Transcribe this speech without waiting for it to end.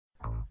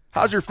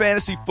How's your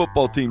fantasy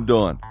football team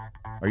doing?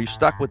 Are you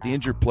stuck with the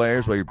injured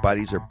players while your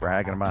buddies are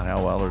bragging about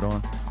how well they're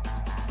doing?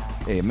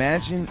 Hey,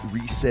 imagine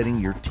resetting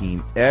your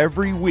team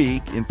every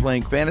week and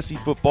playing fantasy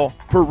football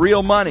for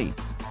real money.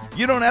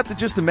 You don't have to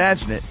just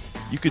imagine it.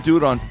 You could do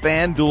it on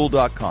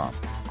FanDuel.com.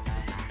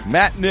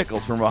 Matt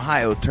Nichols from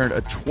Ohio turned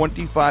a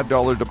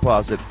 $25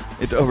 deposit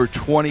into over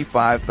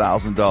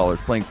 $25,000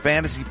 playing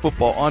fantasy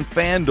football on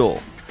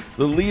FanDuel,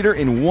 the leader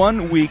in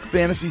one-week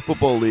fantasy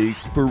football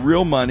leagues for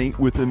real money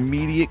with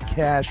immediate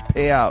cash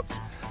payouts.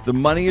 The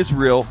money is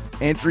real.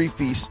 Entry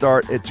fees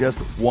start at just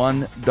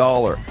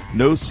 $1.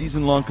 No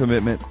season-long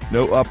commitment,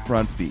 no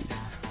upfront fees.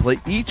 Play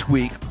each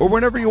week or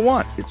whenever you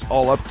want. It's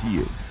all up to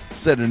you.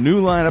 Set a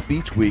new lineup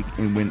each week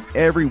and win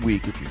every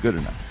week if you're good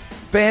enough.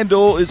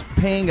 FanDuel is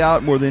paying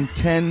out more than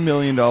 $10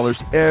 million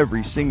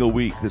every single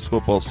week this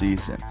football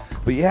season.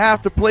 But you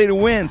have to play to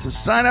win, so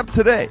sign up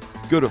today.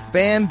 Go to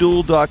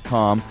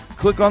FanDuel.com,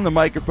 click on the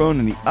microphone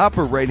in the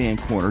upper right-hand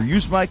corner,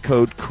 use my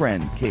code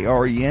KRENN,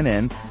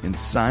 K-R-E-N-N, and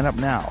sign up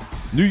now.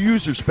 New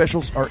user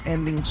specials are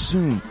ending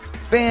soon.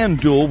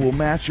 FanDuel will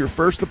match your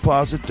first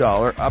deposit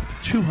dollar up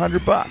to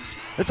 $200.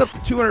 That's up to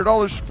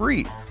 $200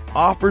 free.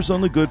 Offers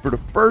only good for the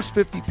first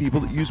 50 people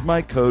that use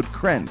my code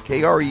KRENN,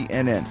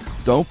 K-R-E-N-N.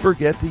 Don't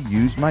forget to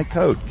use my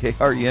code,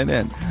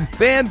 K-R-E-N-N.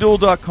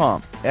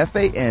 FanDuel.com,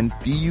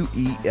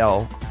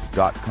 FanDuel.com,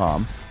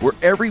 where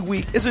every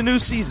week is a new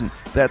season.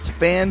 That's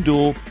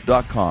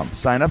FanDuel.com.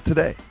 Sign up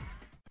today.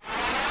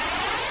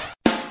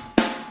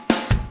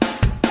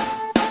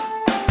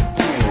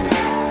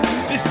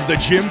 This is the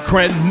Jim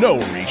Krenn No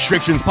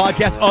Restrictions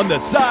podcast on the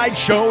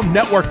Sideshow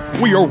Network.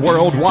 We are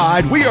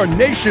worldwide, we are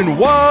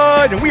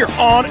nationwide, and we are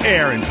on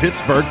air in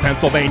Pittsburgh,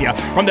 Pennsylvania.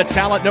 From the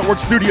Talent Network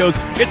studios,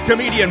 it's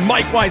comedian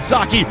Mike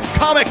Wysocki,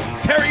 comic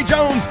Terry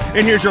Jones,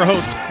 and here's your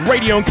host,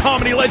 radio and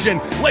comedy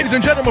legend. Ladies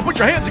and gentlemen, put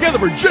your hands together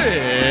for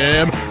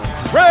Jim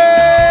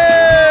Krenn!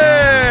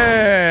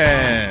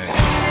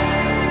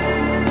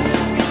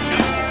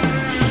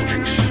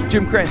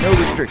 Jim Krenn, No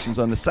Restrictions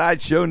on the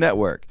Sideshow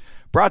Network.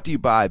 Brought to you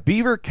by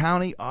Beaver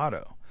County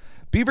Auto.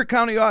 Beaver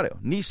County Auto,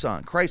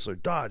 Nissan,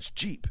 Chrysler, Dodge,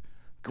 Jeep.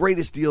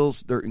 Greatest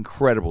deals. They're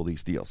incredible,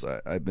 these deals.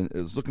 I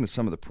was looking at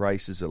some of the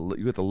prices.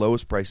 You get the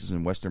lowest prices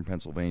in Western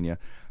Pennsylvania.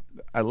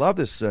 I love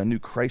this new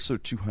Chrysler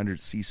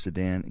 200C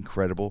sedan.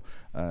 Incredible.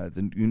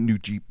 The new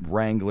Jeep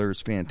Wrangler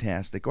is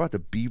fantastic. Go out to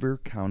Beaver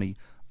County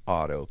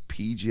Auto.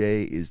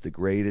 PJ is the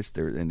greatest,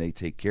 and they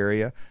take care of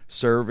you.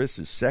 Service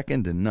is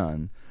second to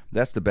none.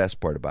 That's the best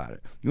part about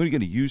it. You want to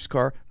get a used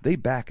car? They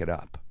back it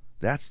up.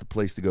 That's the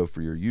place to go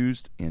for your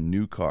used and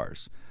new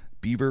cars.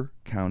 Beaver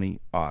County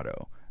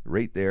Auto,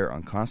 right there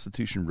on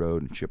Constitution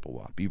Road in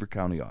Chippewa. Beaver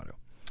County Auto.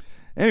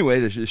 Anyway,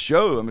 the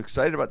show, I'm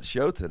excited about the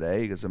show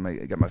today because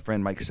I got my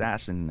friend Mike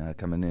Sasson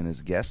coming in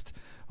as a guest.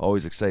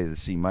 Always excited to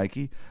see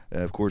Mikey.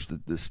 Of course,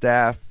 the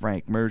staff,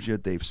 Frank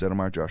Mergia, Dave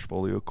Settlemar, Josh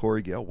Folio,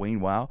 Corey Gale,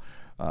 Wayne Wow,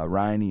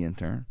 Ryan the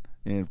intern,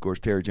 and, of course,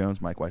 Terry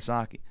Jones, Mike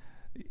Wysocki.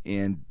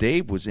 And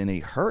Dave was in a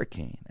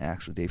hurricane,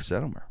 actually, Dave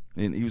Settlemar.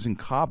 And he was in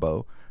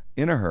Cabo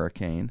in a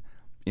hurricane.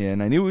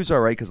 And I knew he was all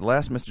right because the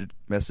last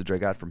message I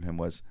got from him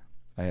was,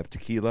 I have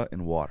tequila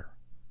and water.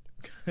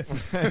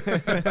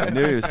 I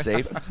knew he was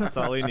safe. That's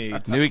all he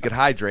needs. Knew he could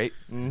hydrate.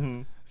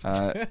 Mm-hmm.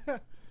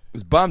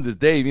 Was bummed as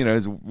Dave,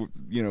 his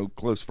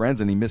close friends,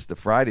 and he missed the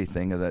Friday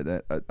thing.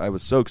 I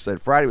was so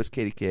excited. Friday was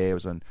KDKA.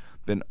 I'm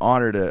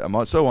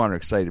so honored,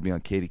 excited to be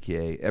on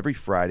KDKA every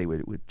Friday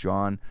with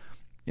John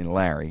and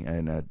Larry,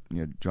 and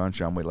John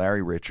Shumway,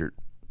 Larry Richard,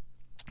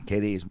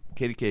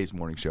 KDKA's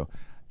morning show,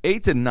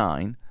 8 to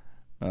 9.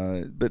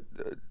 But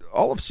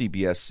all of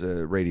CBS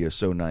radio is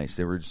so nice.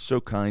 They were so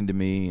kind to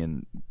me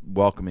and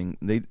welcoming.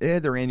 They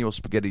had their annual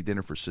spaghetti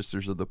dinner for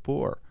Sisters of the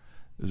Poor.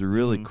 It was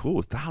really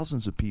cool.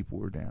 Thousands of people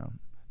were down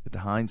at the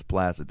Heinz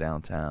Plaza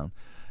downtown,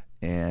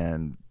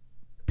 and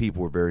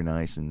people were very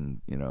nice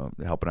and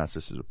helping out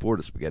Sisters of the Poor.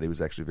 The spaghetti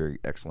was actually very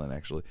excellent,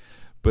 actually.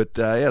 But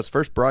it's the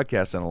first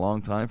broadcast in a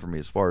long time for me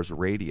as far as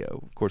radio.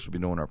 Of course, we'll be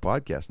doing our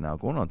podcast now,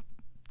 going on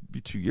be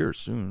 2 years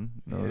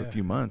soon, a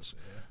few months.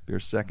 Be our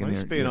second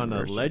year. Being on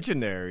a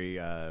legendary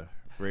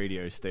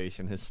radio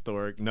station,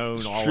 historic,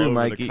 known all true, over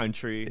Mikey. the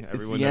country.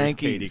 Everyone the knows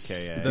Yankees.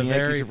 KDKA. The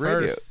Yankees of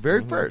radio.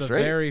 Very first,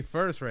 right? Very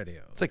first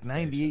radio. It's like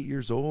 98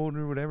 years old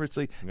or whatever. It's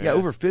like,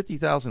 over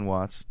 50,000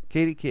 watts.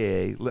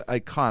 KDKA,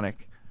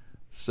 iconic.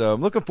 So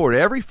I'm looking forward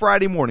to every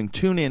Friday morning.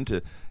 Tune in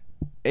to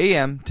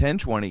AM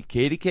 1020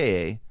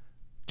 KDKA.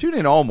 Tune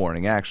in all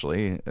morning,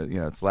 actually.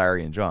 It's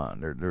Larry and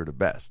John. They're the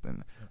best.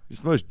 And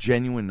just the most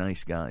genuine,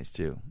 nice guys,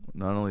 too.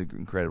 Not only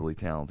incredibly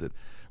talented.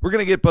 We're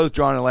going to get both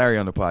John and Larry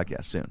on the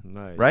podcast soon.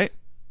 Nice. Right?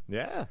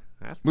 Yeah.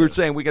 We were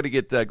saying we got to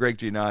get Greg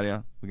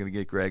Giannadio. We're going to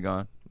get Greg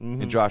on.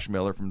 And Josh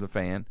Miller from The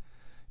Fan.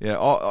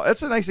 Yeah, that's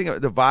the nice thing,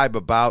 the vibe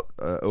about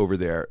over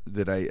there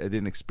that I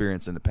didn't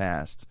experience in the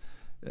past,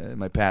 in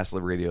my past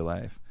radio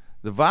life.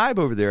 The vibe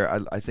over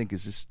there, I think,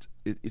 is just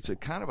it's a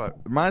kind of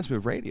reminds me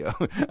of radio.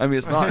 I mean,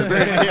 it's not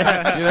very,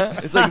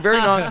 it's like very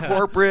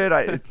non-corporate.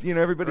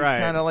 Everybody's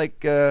kind of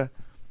like,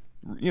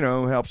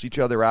 helps each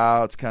other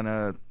out. It's kind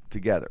of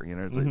together. You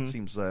know, it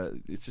seems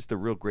it's just a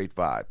real great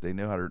vibe. They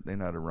know how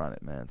to run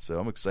it, man. So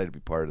I'm excited to be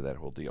part of that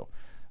whole deal,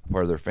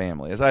 part of their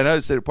family. As I know,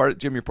 they said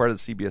Jim, you're part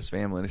of the CBS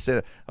family, and I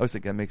said I always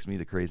think that makes me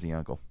the crazy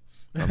uncle.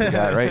 I'm the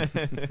guy,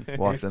 right?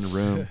 Walks in the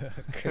room.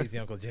 Crazy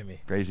Uncle Jimmy.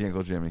 Crazy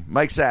Uncle Jimmy.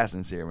 Mike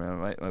Sassen's here,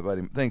 man. My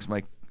buddy. Thanks,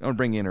 Mike. I'm going to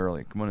bring you in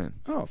early. Come on in.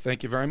 Oh,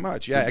 thank you very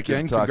much. Yeah,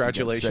 again,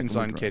 congratulations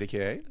on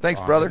KDKA. Thanks,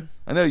 awesome. brother.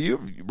 I know you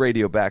have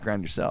radio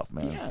background yourself,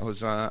 man. Yeah, I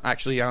was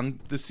actually on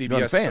the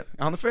CBS.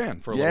 On the Fan.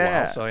 For a little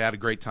while, so I had a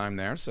great time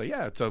there. So,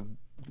 yeah, it's a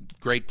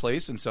great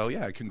place, and so,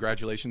 yeah,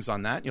 congratulations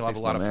on that. You'll have a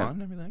lot of fun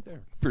and everything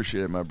there.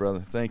 Appreciate it, my brother.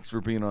 Thanks for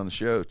being on the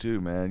show,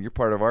 too, man. You're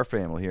part of our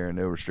family here in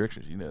No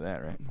Restrictions. You know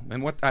that, right?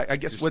 And what I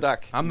guess You're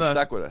stuck. You're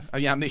stuck with us.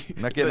 Yeah, I'm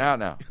not getting out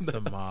now. It's the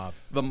mob.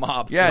 The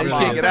mob. Yeah, the you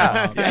mob. can't get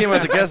out. He came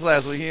as a guest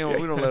last week. We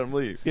don't let him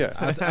leave. Yeah.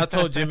 I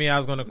told Jimmy I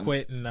was going to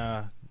quit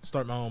and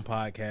start my own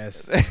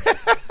podcast.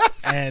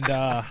 And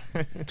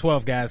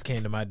 12 guys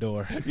came to my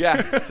door.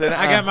 Yeah.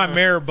 I got my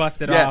mirror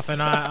busted off,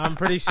 and I'm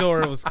pretty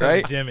sure it was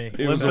because of Jimmy.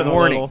 It was a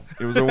warning.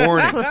 It was a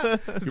warning.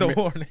 It's the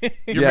warning.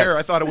 Your mirror,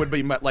 I thought it would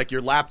be like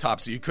your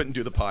laptop, so you couldn't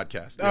do the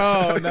podcast.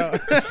 Oh, no.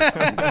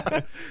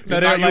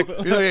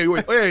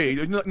 Hey,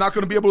 you're not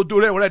going to be able to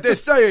do that. What I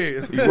just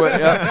say.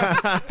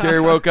 Terry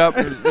woke up.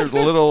 There's a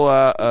little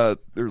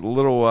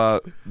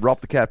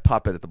Ralph the Cat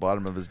puppet at the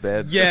bottom of his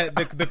bed. Yeah,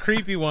 the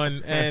creepy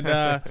one. And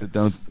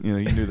don't he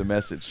knew the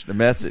message. The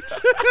message.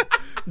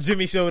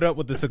 Jimmy showed up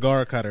with the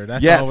cigar cutter.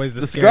 That's always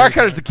the cigar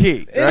cutter's the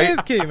key. Right? It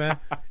is key, man.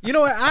 You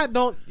know what? I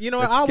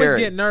always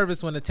get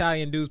nervous when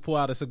Italian dudes pull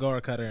out a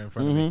cigar cutter in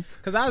front of me,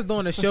 because I was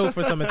doing a show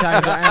for some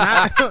Italian,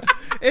 and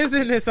it's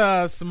in this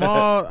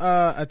small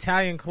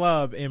Italian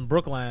club in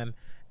Brooklyn.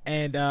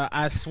 And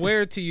I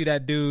swear to you,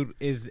 that dude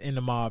is in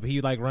the mob. He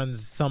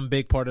runs some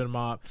big part of the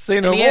mob. Say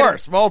no more.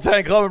 Small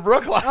town club in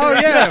Brooklyn. Oh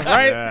yeah,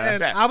 right. Yeah.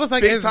 And I was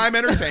like, big time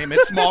entertainment,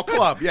 small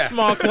club. Yeah,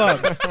 small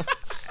club.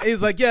 He's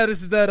like, yeah,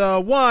 this is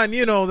that wine.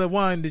 You know, the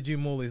wine that you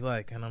moolies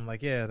like. And I'm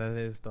like, yeah, that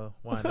is the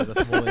wine that us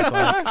moolies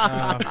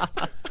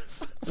like.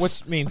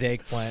 Which means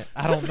eggplant.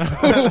 I don't know.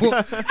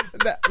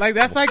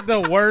 That's like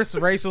the worst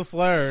racial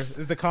slur,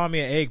 is to call me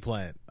an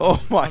eggplant.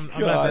 Oh my God.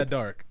 I'm not that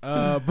dark.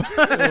 Oh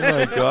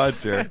my God,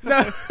 Jerry.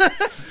 No,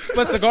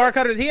 but cigar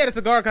cutters. He had a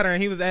cigar cutter,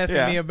 and he was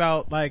asking me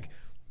about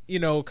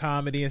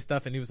comedy and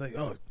stuff. And he was like,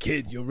 "Oh,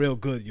 kid, you're real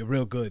good. You're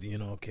real good.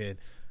 Kid.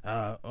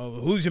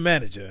 Who's your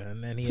manager?"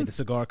 And then he had the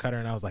cigar cutter,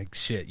 and I was like,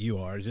 "Shit, you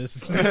are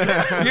just you are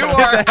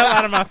the hell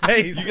out of my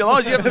face." As long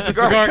as you have the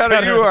cigar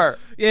cutter, you are.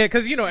 Yeah,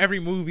 because every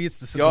movie it's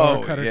the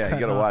cigar cutter. Yeah, you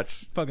gotta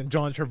watch fucking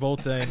John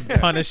Travolta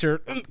and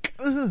Punisher.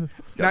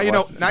 Now you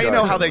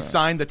know how they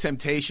signed the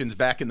Temptations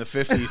back in the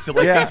 50s to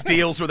these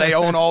deals where they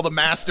own all the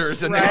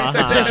masters, and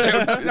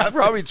that's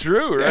probably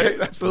true, right?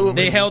 Yeah, absolutely.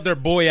 They held their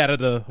boy out of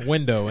the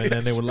window, and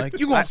then they were like,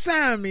 "You gonna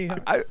sign me?"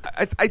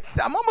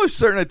 I'm almost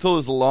certain I told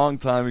this a long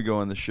time ago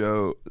on the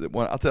show.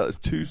 I'll tell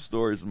two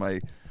stories of my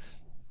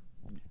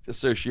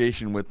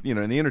association with,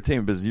 in the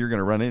entertainment business you're going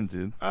to run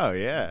into. Oh,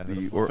 yeah.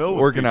 The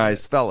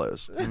organized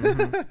fellows.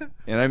 Mm-hmm.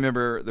 And I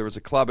remember there was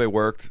a club I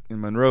worked in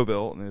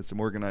Monroeville, and there was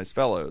some organized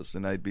fellows,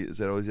 and I'd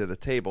always at a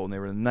table, and they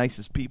were the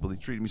nicest people. They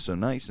treated me so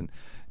nice.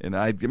 And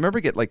I remember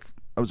I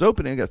was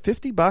opening, I got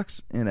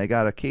 $50, and I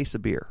got a case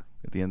of beer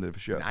at the end of the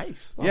show.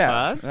 Nice.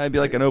 Yeah. And I'd be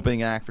like an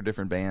opening act for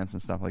different bands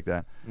and stuff like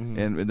that.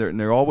 Mm-hmm. And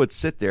they all would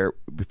sit there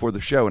before the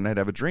show, and I'd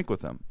have a drink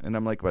with them. And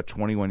I'm like about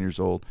 21 years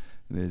old,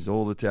 and these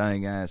old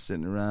Italian guys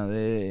sitting around.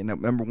 And I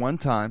remember one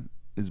time,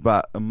 it's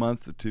about a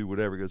month or two,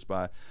 whatever goes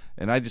by,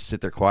 and I just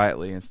sit there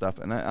quietly and stuff.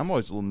 And I'm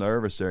always a little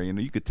nervous there.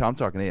 You could tell I'm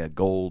talking, they had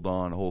gold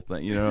on, the whole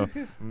thing,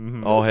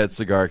 mm-hmm. All had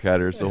cigar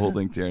cutters, the whole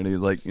thing there. And he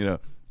was like,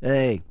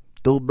 hey,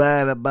 too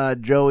bad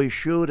about Joey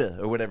Shooter,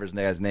 or whatever his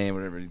guy's name,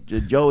 whatever,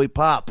 Joey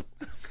Pop.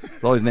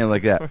 It's always named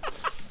like that.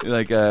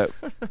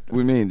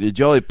 We mean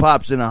Joey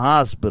Pop's in a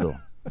hospital.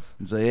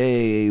 I'm saying,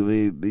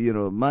 hey,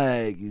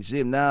 Mike, you see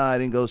him now? I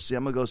didn't go see.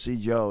 I'm gonna go see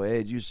Joey. Hey,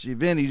 did you see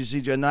Vinny? Did you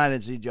see Joe? No, I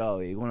didn't see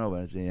Joey. He went over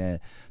and I said, yeah.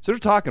 So they're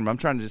talking, but I'm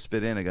trying to just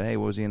fit in. I go, hey,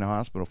 what was he in the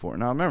hospital for?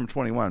 Now I remember I'm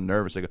 21. I'm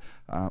nervous. I go,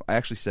 I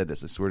actually said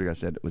this. I swear to God, I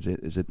said,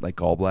 is it like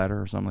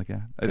gallbladder or something like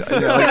that?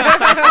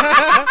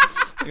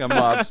 Like a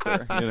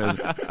mobster.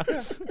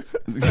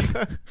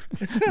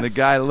 And the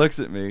guy looks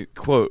at me,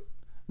 quote,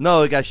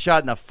 no, he got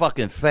shot in the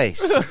fucking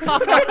face.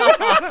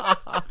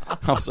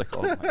 I was like,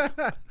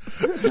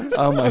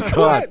 oh my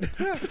god.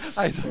 Oh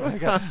my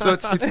god. So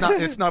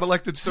it's not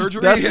elective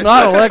surgery? That's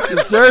not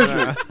elective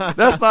surgery.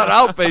 That's not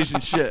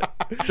outpatient shit.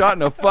 Shot in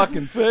the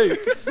fucking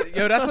face.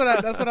 Yo, that's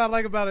what I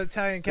like about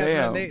Italian cats,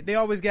 man. They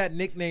always got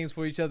nicknames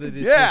for each other.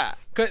 Hey,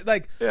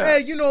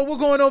 we're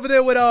going over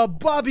there with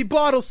Bobby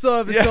Bottle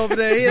Service over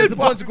there. He has a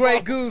bunch of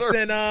Grey Goose,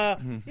 and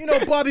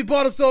Bobby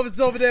Bottle Service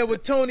over there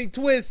with Tony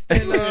Twist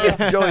and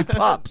Joey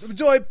Pops.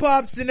 Joey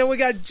Pops, and then we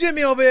got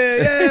Jimmy over here.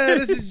 Yeah,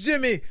 this is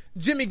Jimmy.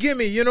 Jimmy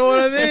Gimme, you know what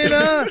I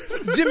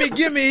mean? Jimmy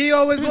Gimme, he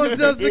always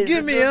wants us to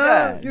give me,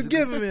 You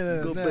give him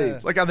it.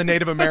 It's like how the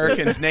Native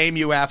Americans name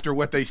you after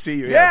what they see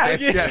you.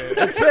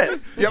 That's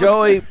it.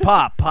 Joey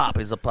Pop. Pop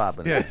is a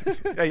pop. Yeah,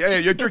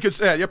 you're drinking.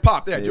 You're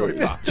Pop. Yeah, Joey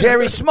Pop.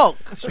 Jerry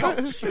Smokes.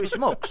 Jerry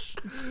Smokes.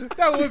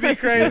 That would be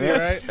crazy,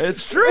 right?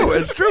 It's true.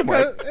 It's true,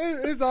 Mike.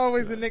 It's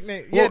always a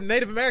nickname. Yeah,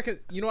 Native American.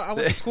 You know, I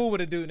went to school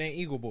with a dude named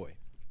Eagle Boy.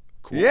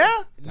 Cool.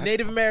 Yeah,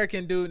 Native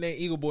American dude named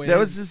Eagle Boy. That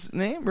was his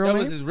name. That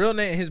was his real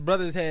name. His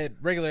brothers had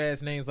regular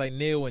ass names like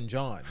Neil and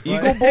John.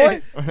 Eagle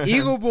Boy.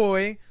 Eagle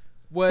Boy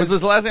was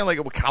his last name like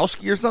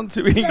Wachowski or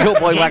something? Too? Eagle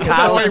Boy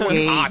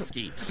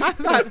Wachowski.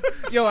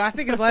 I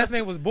think his last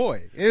name was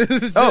Boy.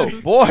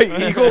 Boy,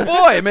 Eagle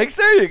Boy.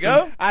 There you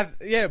go.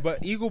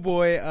 But Eagle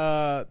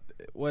Boy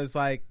was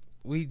like.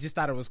 We just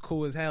thought it was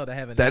cool as hell to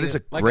have a that is a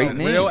great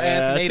name. Real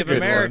ass Native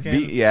American.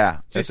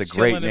 That's a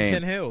great name.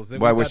 In Penn Hills.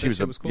 Well, I wish he was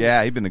cool.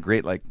 Yeah, he'd been a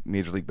great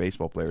Major League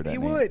Baseball player. He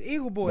would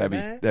Eagle Boy,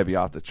 man. That'd be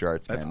off the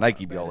charts, man.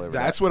 Nike'd be all over.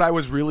 That's what I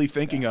was really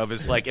thinking of.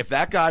 Is like if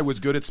that guy was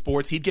good at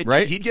sports, he'd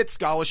get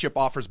scholarship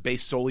offers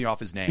based solely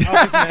off his name.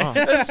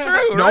 That's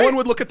true. No one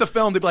would look at the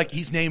film. They'd be like,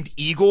 he's named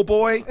Eagle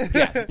Boy.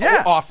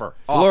 Yeah. Offer.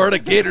 Florida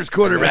Gators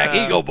quarterback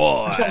Eagle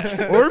Boy.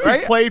 Or if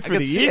he played for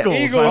the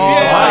Eagles. Oh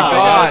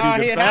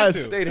my God!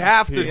 They'd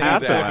have to do that.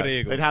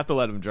 Have to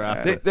let him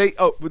draft.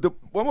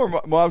 One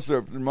more mob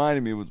star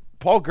reminded me was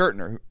Paul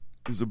Gertner,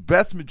 who's the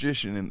best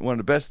magician and one of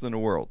the best in the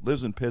world.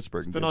 Lives in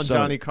Pittsburgh. He's been on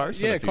Johnny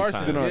Carson. Yeah,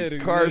 Carson. Been on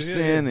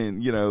Carson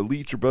and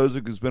Lee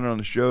Trebozic, who's been on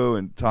the show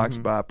and talks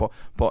about Paul.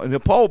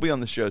 And Paul will be on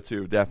the show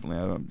too,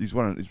 definitely. He's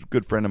a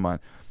good friend of mine.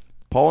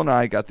 Paul and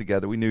I got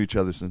together. We knew each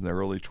other since their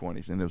early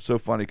 20s, and it was so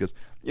funny because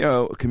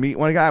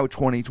when a guy with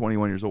 20,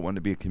 21 years old wanted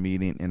to be a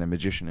comedian and a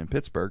magician in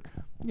Pittsburgh,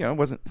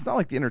 it's not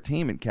like the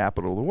entertainment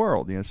capital of the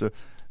world,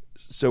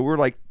 So we're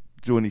like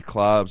doing these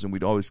clubs, and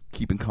we'd always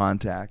keep in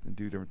contact and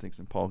do different things.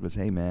 And Paul goes,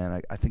 "Hey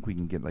man, I think we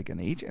can get like an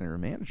agent or a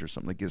manager or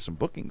something to get us some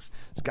bookings."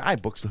 This guy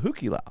books the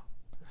Hukilau.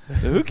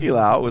 The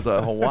Hukilau was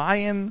a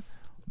Hawaiian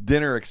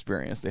dinner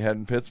experience they had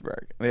in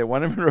Pittsburgh. They had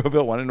one in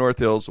Monroeville, one in North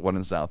Hills, one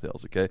in South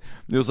Hills. Okay,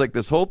 it was like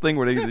this whole thing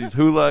where they had these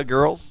hula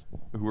girls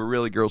who were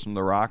really girls from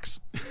the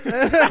Rocks,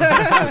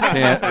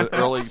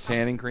 early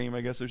tanning cream, I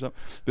guess, or something.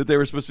 But they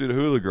were supposed to be the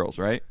hula girls,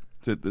 right?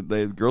 So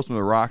they had girls from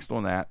the Rocks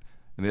doing that.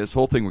 And this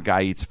whole thing where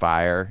guy eats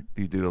fire,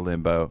 you do the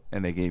limbo,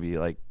 and they gave you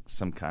like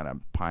some kind of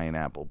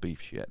pineapple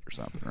beef shit or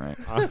something, right?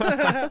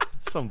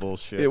 Some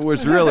bullshit. It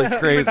was really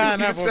crazy.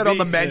 It said on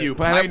the menu,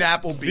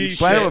 pineapple beef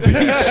shit. Pineapple beef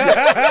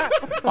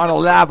shit on a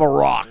lava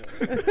rock.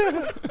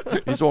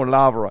 He's on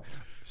lava rock.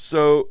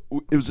 So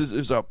there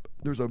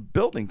was a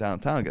building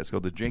downtown, guys,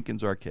 called the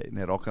Jenkins Arcade, and it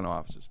had all kind of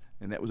offices.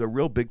 And that was a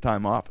real big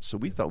time office. So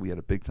we thought we had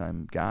a big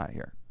time guy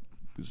here,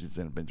 because he's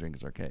in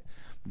Jenkins Arcade.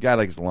 The guy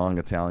like his long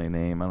Italian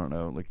name, I don't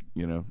know,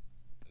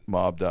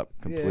 mobbed up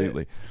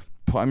completely.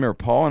 Yeah. I remember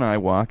Paul and I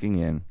walking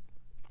in.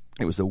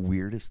 It was the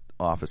weirdest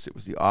office. It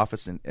was the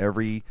office in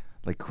every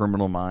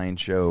Criminal Minds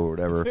show or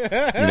whatever.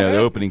 The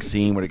opening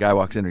scene where the guy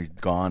walks in and he's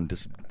gone,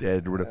 just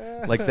dead or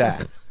whatever, like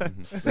that.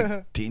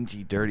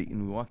 Dingy, dirty.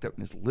 And we walked up,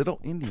 and this little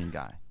Indian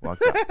guy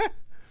walked up.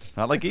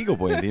 Not like Eagle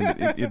Boy,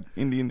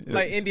 Indian.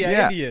 Like Indian.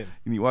 And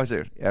he walks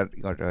there. I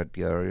don't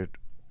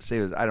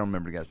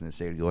remember the guy's name.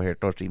 Say, "You're here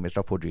to see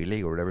Mr.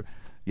 Fujili," or whatever.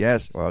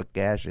 Yes, well,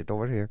 gosh, it's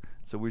over here.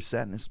 So we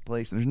sat in this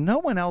place, and there's no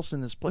one else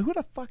in this place. Who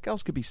the fuck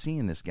else could be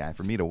seeing this guy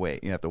for me to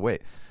wait? You have to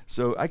wait.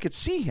 So I could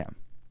see him.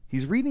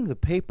 He's reading the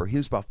paper. He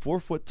was about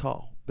 4 foot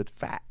tall, but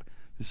fat.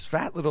 This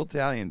fat little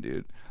Italian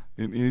dude.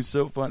 And he was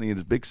so funny. He had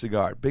his big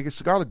cigar. Biggest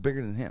cigar looked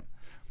bigger than him.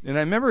 And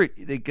I remember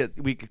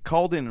we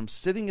called in. I'm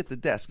sitting at the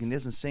desk, and he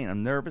doesn't say,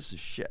 I'm nervous as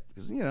shit.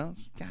 Because,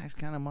 this guy's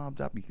kind of mobbed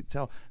up. You could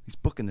tell. He's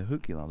booking the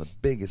Hukilau, the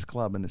biggest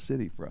club in the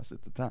city for us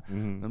at the time.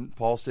 Mm-hmm. And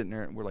Paul's sitting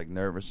there, and we're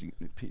nervous.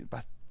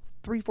 About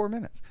 3-4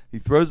 minutes. He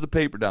throws the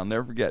paper down.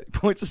 Never forget. He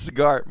points a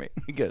cigar at me.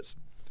 He goes,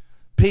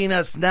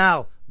 "Peanuts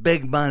now,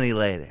 big money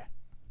later."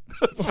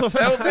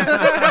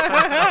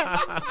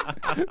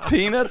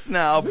 Peanuts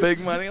now,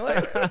 big money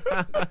later.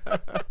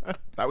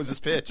 That was his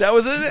pitch. That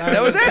was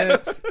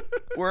it.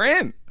 We're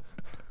in.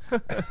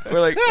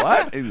 We're like,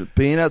 what? He's like,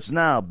 "Peanuts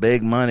now,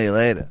 big money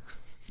later.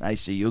 I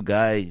see you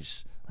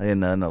guys in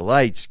the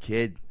lights,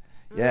 kid.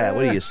 Yeah,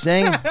 what do you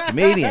sing?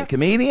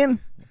 Comedian?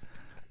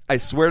 I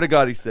swear to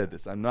God he said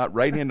this. I'm not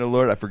right-handed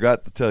Lord. I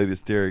forgot to tell you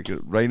this, Terry.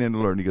 Right-handed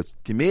Lord. And he goes,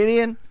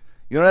 "Comedian?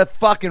 That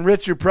fucking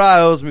Richard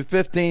Pryor owes me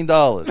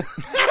 $15.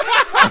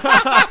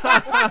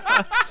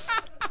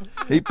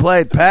 He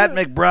played Pat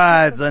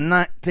McBride's in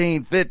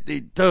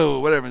 1952,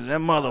 whatever. That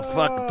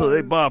motherfucker,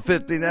 they bought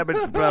 15. That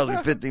bitch owes me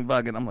 15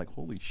 fucking." I'm like,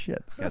 holy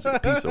shit, this guy's a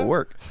piece of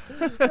work.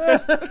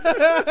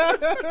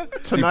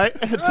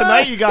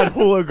 Tonight you got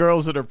hula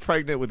girls that are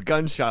pregnant with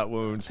gunshot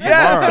wounds.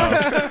 Tomorrow,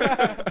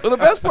 yes. Well, the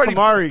best part,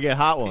 tomorrow you get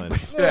hot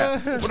ones.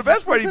 Yeah. Well, the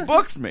best part, he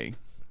books me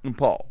and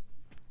Paul.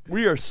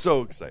 We are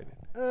so excited.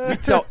 We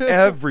tell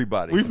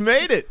everybody. We've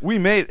made it. We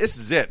made it. This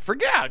is it.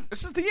 Forget.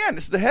 This is the end.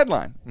 This is the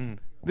headline. Mm.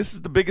 This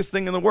is the biggest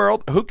thing in the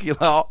world.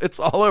 Hukilau. It's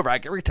all over. I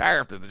can retire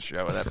after the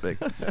show. That big.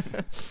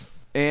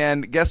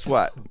 And guess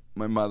what?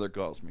 my mother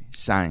calls me.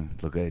 Sign.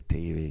 Look at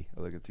TV.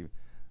 I look at TV.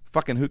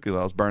 Fucking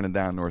Hukilal's burning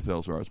down North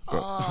Hills where I was.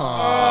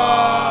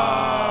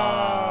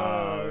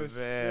 Oh,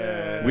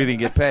 man. We didn't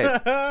get paid.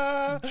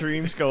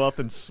 Dreams go up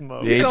in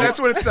smoke. Yeah, That's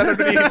what it said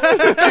underneath.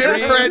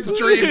 Jim Fred's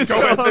dreams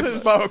go up in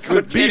smoke.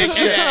 With beef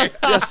shit.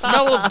 Yeah,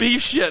 smell of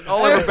beef shit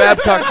all over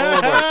Babcock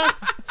Boulevard.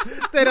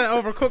 They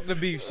done overcooked the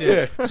beef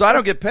shit. Yeah. So I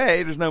don't get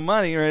paid. There's no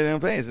money, or I don't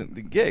pay. It's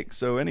the gig.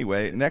 So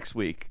anyway, next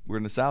week we're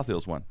in the South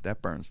Hills one.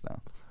 That burns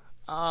down.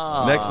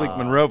 Oh. Next week,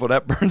 Monroeville,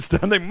 that burns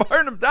down. They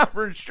burned him down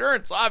for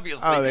insurance,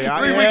 obviously. Oh, they are?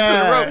 3 weeks in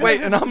a row.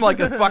 Wait, and I'm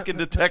like a fucking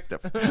detective.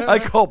 I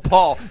call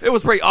Paul. It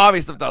was pretty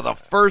obvious that the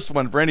first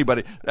one for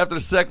anybody. After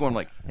the second one, I'm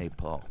like, hey,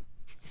 Paul.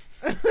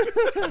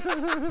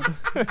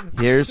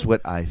 Here's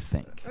what I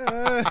think.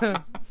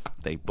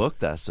 They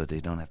booked us so they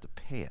don't have to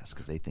pay us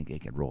because they think they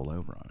can roll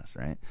over on us,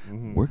 right?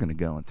 Mm-hmm. We're going to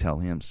go and tell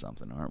him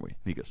something, aren't we?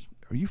 He goes,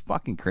 are you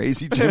fucking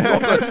crazy, Jim?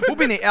 We'll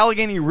be in the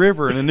Allegheny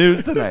River in the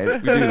news tonight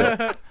if we do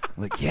that.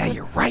 I'm like, yeah,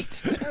 you're right.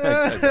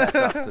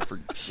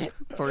 Shit.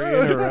 3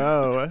 in a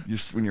row.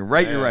 When you're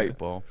right, you're right,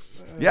 Paul.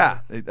 Yeah,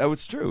 that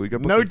was true. We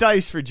got no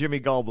dice for Jimmy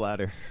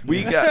Gallbladder.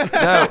 We got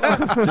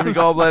no Jimmy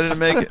Gallbladder didn't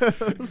make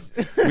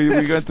it.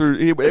 We went through.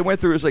 It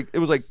went through. It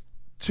was like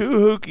 2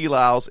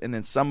 Hukilaus and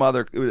then some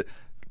other.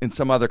 In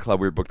some other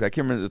club we were booked. I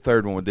can't remember the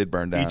third one did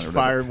burn down. Each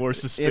fire more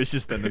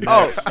suspicious than the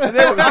next.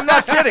 I'm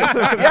not kidding.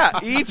 Yeah,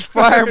 each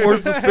fire more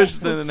suspicious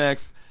than the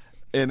next.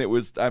 And it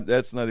was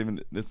that's not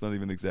even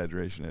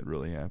exaggeration. It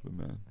really happened,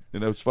 man.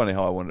 And it was funny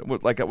how I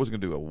wanted, like I was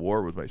going to do a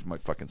war with my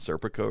fucking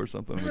Serpico or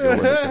something.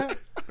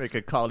 Make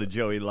a call to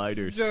Joey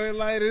Lighters. Joey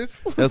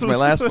Lighters. That's my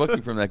last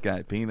booking from that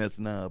guy. Peanuts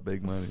now,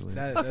 big money.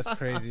 That's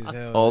crazy as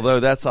hell. Although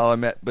that's all I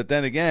met. But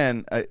then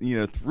again,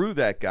 through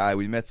that guy,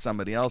 we met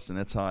somebody else, and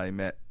that's how I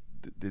met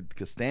the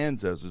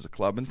Costanzos. There's a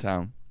club in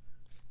town,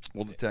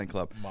 Old Italian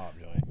Club, Mob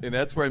joint. And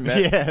that's where I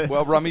met.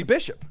 Rummy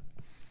Bishop.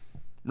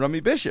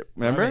 Rummy Bishop,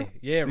 remember? Rummy.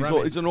 Yeah,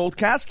 he's an old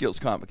Catskills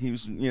comic. He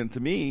was, to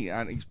me,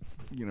 I don't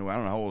know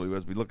how old he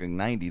was. But looking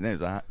 90. Then he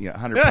was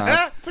 100 pounds.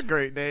 That's a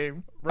great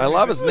name. I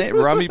love his name,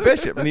 Rummy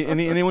Bishop.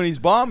 And when he's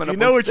bombing, you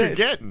know what you're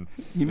getting.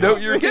 You know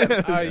what you're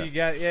getting. Oh,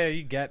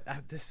 you got.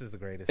 This is the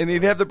greatest. And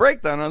he'd have the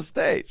breakdown on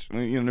stage,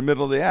 in the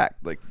middle of the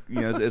act, like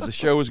as the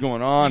show was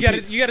going on.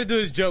 You got to do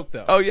his joke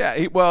though. Oh yeah,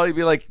 he'd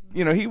be like,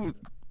 he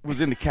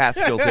was in the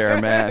Catskills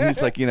era, man. He's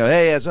like,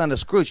 hey, I was on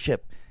the cruise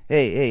ship.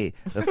 Hey,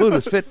 the food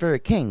was fit for a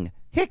king.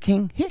 Here,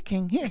 king,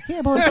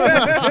 boy.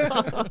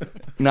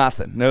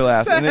 Nothing, no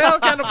laughs.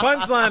 What kind of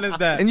punchline is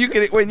that? And you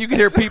can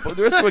hear people.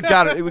 This is what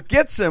got it. What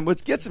gets him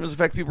is the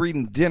fact people are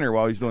eating dinner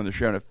while he's doing the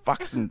show, and it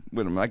fucks him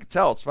with him. I can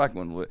tell it's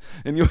fucking with him.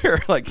 And you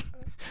hear like,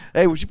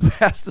 "Hey, would you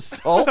pass the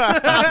salt?"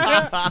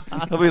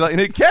 He'll be like, and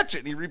he'd catch it,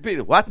 and he'd repeat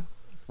it. What?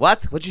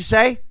 What'd you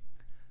say?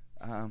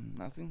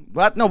 Nothing.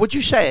 What? No, what'd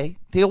you say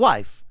to your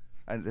wife?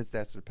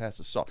 That's to pass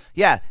the salt.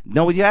 Yeah.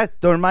 Know what you had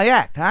during my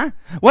act, huh?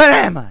 Where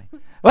am I?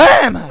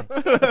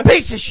 A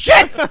piece of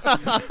shit?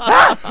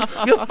 Huh?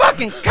 You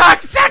fucking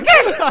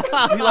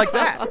cocksucker! You like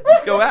that.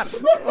 Go at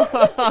him.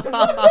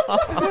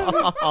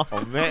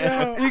 Oh,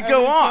 man. You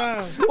go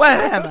on. What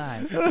am I?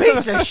 A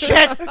piece of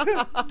shit?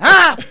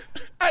 Huh?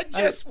 I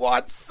just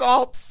want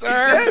salt, sir.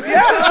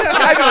 Yeah.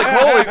 I'd be like,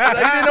 holy,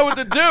 I didn't know what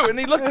to do. And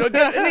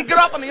he'd get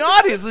off on the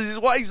audience.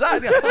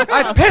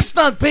 I pissed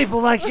on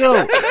people like you.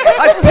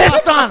 I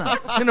pissed on them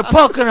in the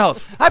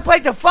Poconos. I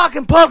played the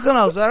fucking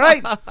Poconos, all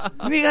right?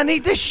 You're gonna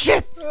need this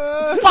shit.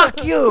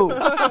 Fuck you.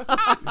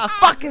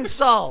 Fucking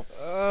salt.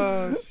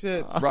 Oh,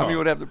 shit. Rummy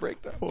would have the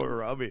breakdown. Poor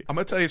Rummy. I'm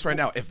going to tell you this right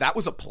now. If that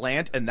was a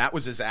plant and that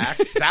was his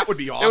act, that would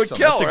be awesome. It would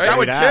kill, right? That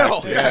would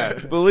kill. Yeah.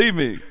 Believe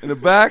me, in the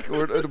back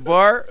or at the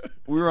bar,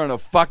 we were on the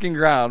fucking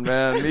ground,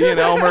 man. Me and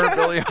Elmer,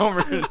 Billy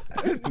Elmer, and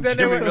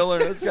Jimmy Miller,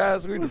 and those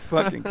guys, we were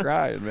fucking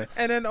crying, man.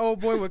 And then old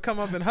boy would come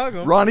up and hug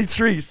him. Ronnie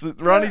Treese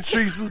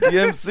was the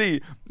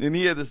MC, and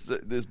he had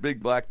this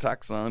big black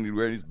tux on. He'd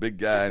wear this big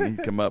guy, and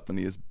he'd come up and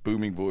he has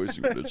booming voice.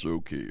 He would, "It's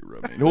okay,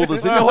 Rummy." And hold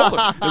him.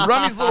 And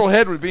Rummy's little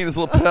head would be in his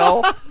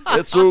lapel.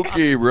 "It's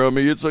okay,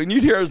 Rummy. It's okay." And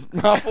you'd hear his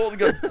mouth full and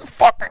go,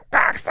 "Fucking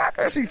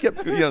cocksuckers." He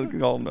kept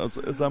calling him.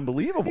 It's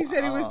unbelievable. He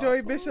said he was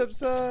Joey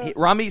Bishop's.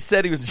 Rummy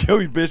said he was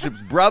Joey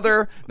Bishop's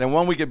brother. Then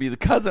 1 week it'd be the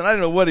cousin. I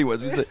don't know what he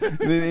was.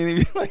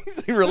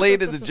 He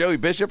related to Joey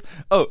Bishop.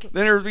 Oh,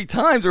 then there would be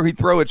times where he'd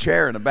throw a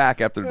chair in the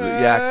back after the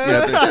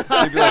act.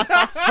 He'd be like,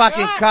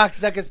 "Fucking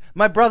cocksuckers.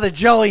 My brother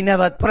Joey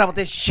never put up with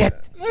this shit.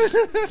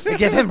 You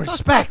give him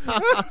respect.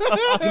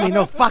 Give me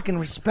no fucking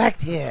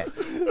respect here.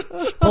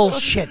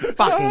 Bullshit.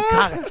 Fucking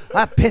cock.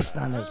 I pissed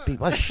on those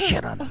people. I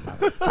shit on them,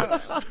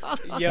 motherfuckers."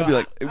 I'd be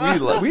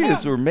like, we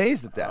just were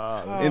amazed at that.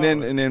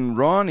 And then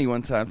Ronnie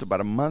one time, after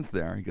about a month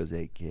there, he goes,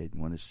 "Hey kid,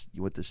 you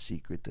want the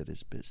secret to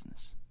this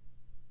business?"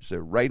 So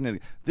right in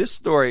this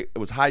story, it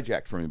was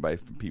hijacked from me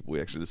from people.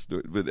 He actually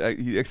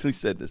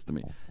said this to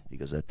me. He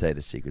goes, "I'll tell you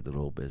the secret to the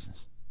whole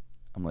business."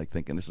 I'm like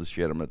thinking, this is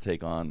shit I'm going to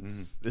take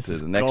on This to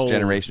is the next gold.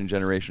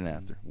 generation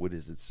after. What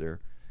is it, sir?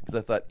 Because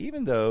I thought,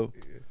 even though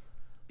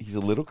he's a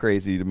little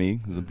crazy to me,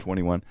 because I'm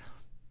 21,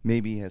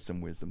 maybe he has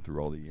some wisdom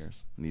through all the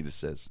years. And he just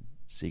says,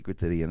 "Secret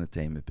to the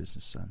entertainment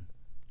business, son.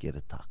 get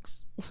a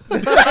tux.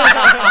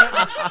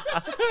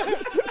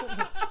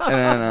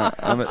 And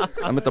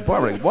I'm at the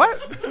bar. I'm like, what?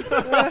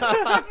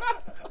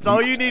 That's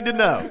all you need to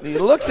know. He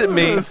looks at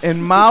me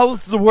and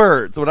mouths the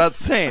words without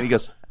saying. He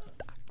goes,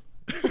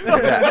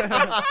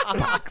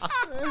 tux.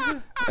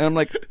 And I'm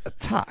like, a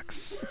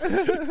tux.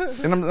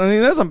 And he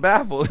knows I'm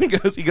baffled. He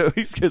goes,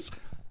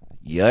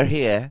 you're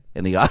here,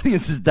 and the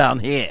audience is down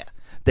here.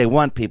 They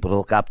want people to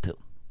look up to.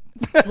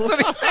 That's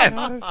what he said.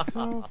 That is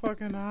so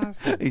fucking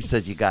awesome. He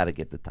said, you got to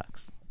get the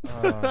tux.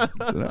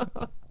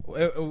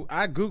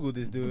 I googled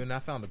this dude and I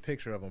found a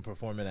picture of him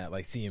performing at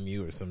like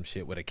CMU or some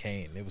shit with a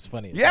cane. It was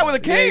funny. Yeah, with a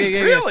cane.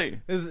 Yeah. Really?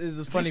 It's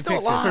a funny still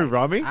picture. alive? Who,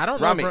 Rummy? I don't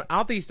Rummy. know. I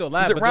don't think he's still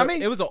alive. Is it but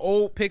Rummy? It was an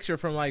old picture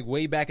from like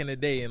way back in the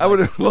day. I would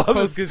have loved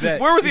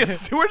Post-Gazette. Where was he?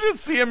 Where's his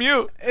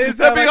CMU? Is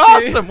That'd be that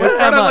awesome. One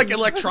of like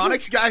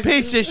electronics guys.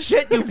 Piece of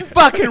shit, you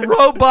fucking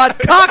robot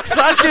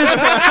cocksuckers.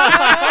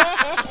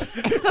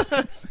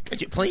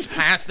 Could you please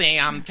pass the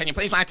can you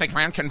please light the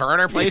current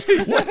converter, please?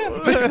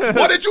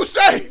 What did you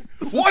say?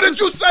 What did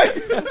you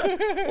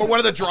say? Or one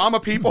of the drama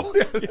people.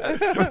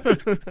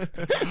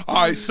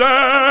 I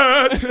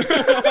said.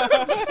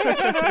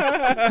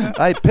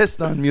 I pissed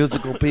on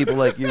musical people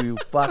like you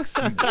fucks.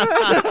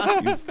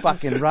 You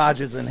fucking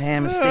Rogers and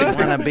Hammerstein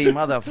wannabe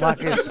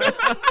motherfuckers.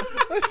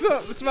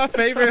 It's my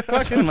favorite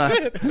fucking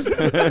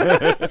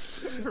shit.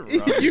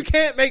 You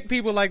can't make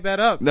people like that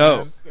up.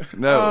 No,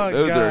 man.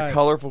 those God. are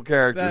colorful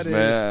characters, That is-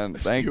 man.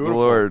 Thank the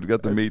beautiful. Lord,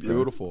 got to meet them.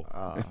 Beautiful.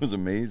 It was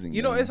amazing.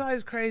 You know, man. it's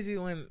always crazy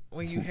when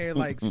you hear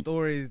like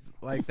stories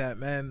like that,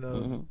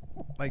 man.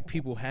 Like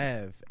people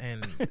have,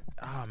 and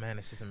oh man,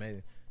 it's just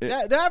amazing. Did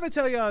I ever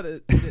tell y'all?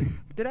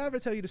 Did I ever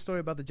tell you the story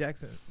about the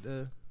Jackson?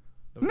 The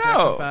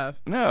Jackson 5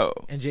 no.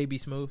 and JB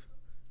Smooth.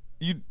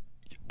 You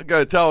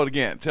gotta tell it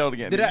again. Tell it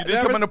again. Did You I did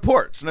tell me ever- on the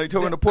porch. No, you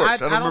told me on the porch. I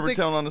don't remember think-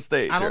 telling on the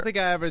stage. I don't here. think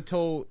I ever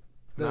told.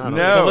 The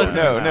No,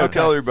 listeners. no. Okay.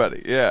 Tell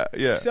everybody. Yeah.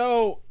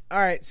 So, all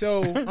right.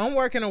 So I'm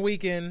working a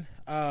weekend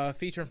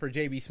featuring for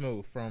JB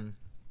Smooth from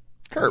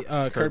Curb.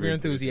 Curb Your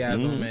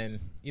Enthusiasm, and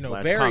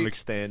Last very Comic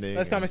Standing.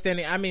 Last Comic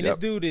Standing. I mean, Yep. this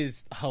dude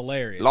is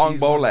hilarious. Long He's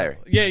Bow one of the- Larry.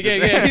 Yeah.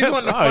 He's one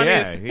of the Oh,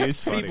 yeah, funniest he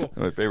is funny. people.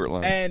 My favorite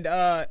line.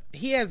 And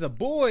he has a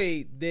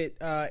boy that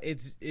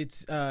it's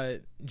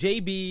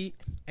JB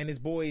and his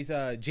boy's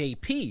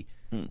JP.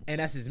 And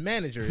that's his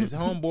manager, his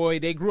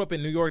homeboy. They grew up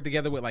in New York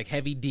together with like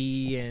Heavy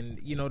D, and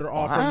they're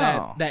all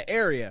Wow. from that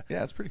area.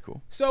 Yeah, it's pretty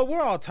cool. So we're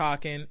all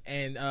talking,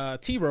 and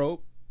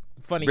T-Robe,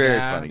 funny Very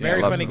guy, funny guy.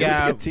 very Love funny him. We have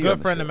to guy, get T on good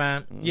the friend show. of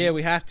mine. Yeah,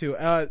 we have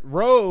to.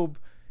 Robe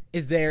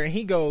is there, and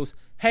he goes,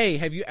 "Hey,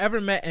 have you ever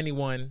met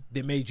anyone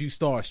that made you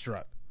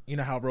starstruck?" You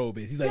know how Robe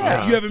is. He's like,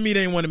 "Have you ever meet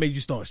anyone that made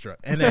you starstruck?"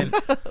 And then,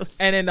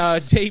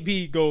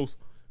 JB goes,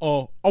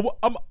 "Oh,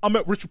 I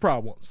met Richard Pryor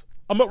once.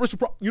 I met Richard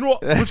Pryor. You know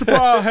what? Richard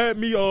Pryor had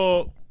me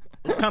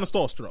kind of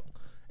starstruck."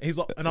 And he's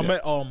like, and I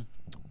met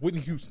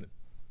Whitney Houston.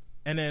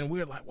 And then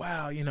we're like,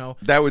 wow,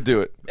 That would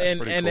do it.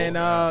 and then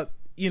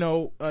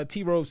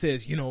T-Robe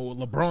says,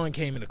 LeBron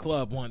came in the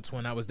club once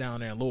when I was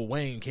down there, and Lil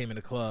Wayne came in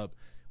the club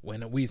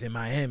when we was in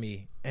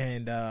Miami,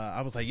 and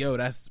I was like, yo,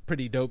 that's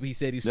pretty dope. He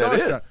said he's That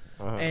starstruck, is.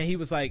 and he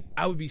was like,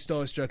 I would be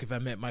starstruck if I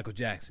met Michael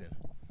Jackson.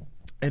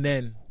 And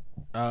then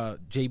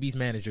JB's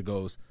manager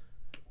goes,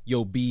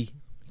 yo, B,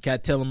 can I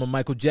tell him a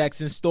Michael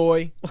Jackson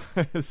story?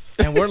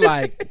 And we're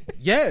like,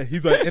 yeah.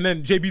 He's like, and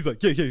then JB's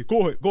like, yeah,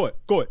 go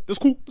ahead. That's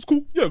cool.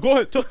 Yeah, go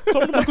ahead. Tell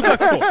him the Michael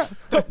Jackson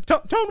story. Tell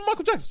him the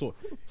Michael Jackson story.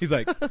 He's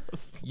like,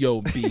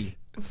 yo, B,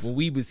 when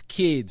we was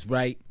kids,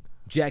 right?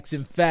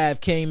 Jackson 5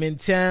 came in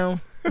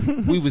town.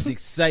 We was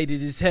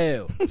excited as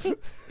hell.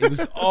 It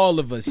was all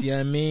of us, you know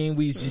what I mean?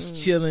 We was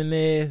just chilling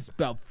there. It's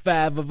about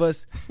 5 of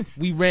us.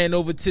 We ran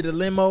over to the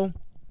limo.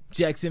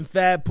 Jackson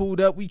 5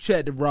 pulled up. We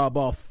tried to rob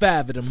all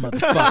 5 of them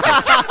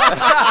motherfuckers.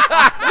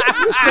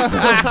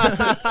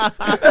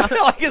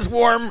 Like his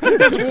worm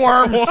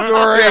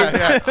story.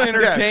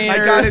 Entertainer.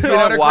 I got his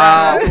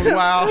autograph.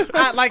 Wow.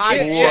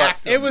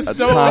 It was A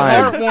so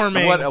time.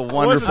 heartwarming. What a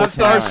wonderful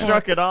Wasn't time.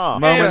 starstruck at all.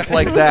 Moments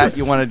like that,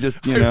 you want to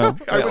just, I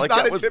was like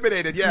not that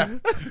intimidated, yeah.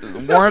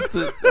 Warmth.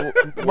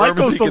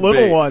 Michael's the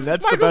little one.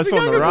 That's Michael's the best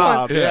one to youngest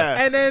rob. one.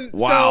 Yeah. And then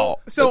Wow.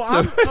 so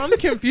I'm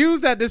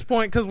confused at this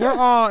point because we're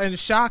all in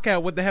shock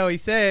at what the hell he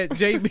said.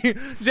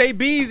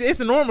 JB's it's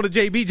normal to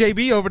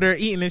JB over there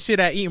eating and shit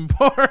at Eaton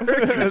Park.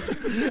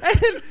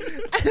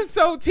 and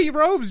so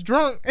T-Robe's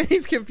drunk and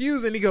he's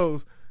confused and he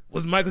goes,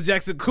 was Michael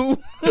Jackson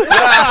cool? And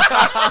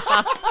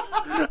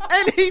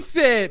he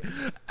said,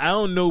 I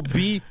don't know,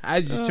 B. I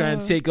was just trying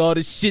to take all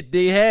the shit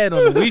they had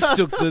on them. We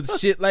shook the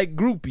shit like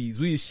groupies.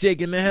 We was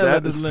shaking the hell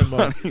out of the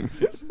limo.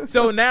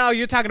 So now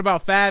you're talking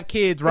about 5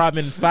 kids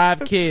robbing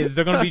 5 kids.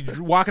 They're going to be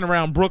walking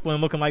around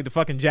Brooklyn looking like the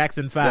fucking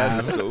Jackson 5. That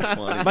is so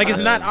funny. Like it's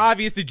not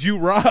obvious that you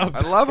robbed.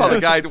 I love how the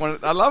guy.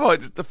 I love how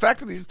the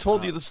fact that he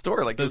told you the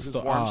story, like it was his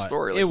warm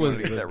story. Like it was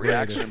you wanted to get that the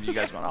reaction. Of you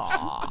guys went,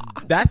 "Oh,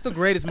 That's the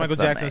greatest Michael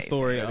That's Jackson amazing.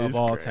 story That of is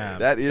all great. time.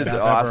 That is I've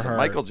ever awesome." heard.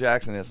 Michael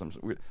Jackson has some.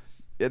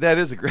 Yeah, that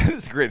is the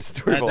greatest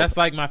story. of all That's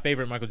like my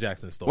favorite Michael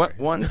Jackson story.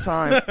 One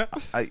time,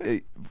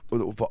 I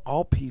of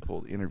all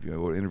people to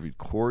interview, I interviewed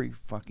Corey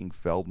fucking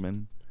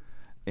Feldman,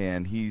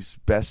 and he's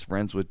best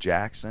friends with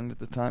Jackson at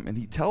the time. And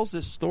he tells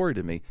this story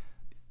to me.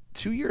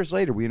 2 years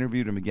later, we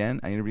interviewed him again.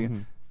 I interviewed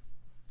him.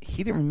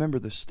 He didn't remember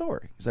the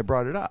story because I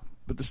brought it up.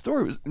 But the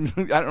story was,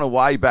 I don't know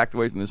why he backed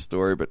away from this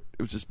story, but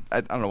it was just,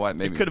 I don't know why it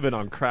made me. It could have been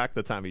on crack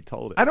the time he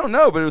told it. I don't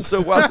know, but it was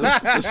so wild.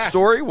 The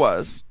story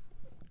was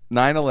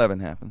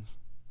 9/11 happens.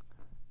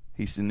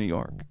 He's in New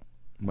York.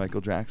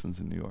 Michael Jackson's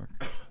in New York.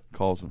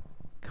 Calls him.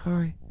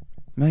 Corey,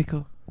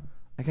 Michael,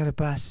 I got a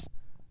bus.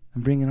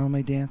 I'm bringing all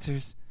my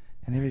dancers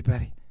and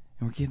everybody,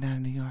 and we're getting out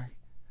of New York.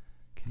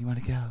 You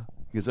want to go?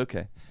 He goes,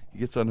 okay. He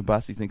gets on the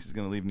bus. He thinks he's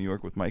going to leave New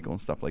York with Michael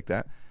and stuff like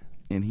that.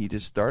 And he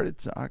just started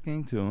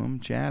talking to him,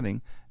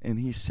 chatting, and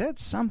he said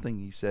something,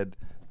 he said,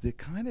 that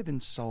kind of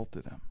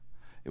insulted him.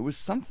 It was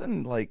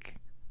something like,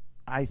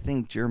 I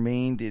think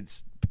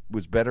Jermaine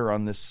was better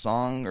on this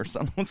song or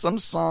some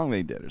song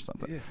they did or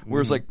something. Yeah.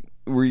 Where it's like,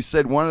 where he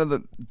said one of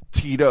the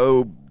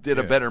Tito did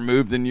a better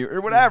move than you,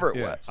 or whatever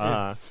it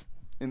was.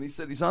 And he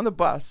said he's on the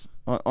bus,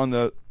 on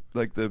the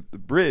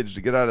bridge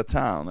to get out of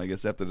town, I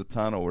guess after the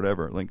tunnel or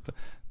whatever. And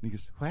he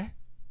goes, what?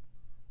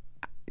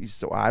 He's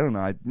so, I don't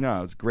know. No,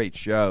 it was a great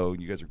show.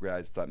 You guys are great.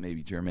 I just thought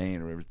maybe Jermaine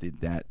or whoever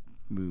did that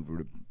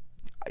move.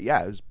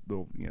 Yeah, it was,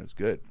 it was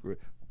good.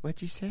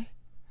 What'd you say?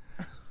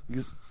 He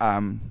goes,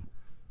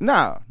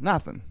 no,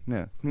 nothing.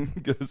 No. He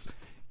goes,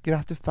 get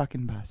off the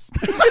fucking bus.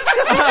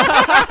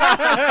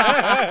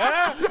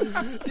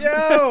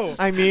 Yo,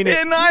 I mean,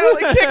 and not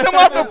only kicked him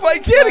off the bus, he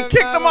kicked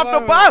him off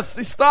the bus.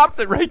 He stopped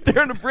it right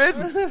there in the bridge,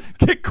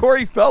 kicked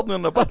Corey Feldman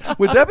on the bus.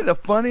 Would that be the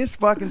funniest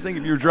fucking thing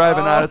if you were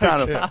driving out of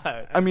town?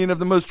 God. I mean, of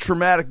the most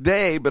traumatic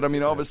day, but I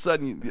mean, all of a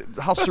sudden,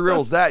 how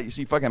surreal is that? You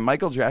see fucking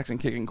Michael Jackson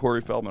kicking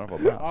Corey Feldman off a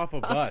bus. Off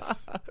a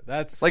bus.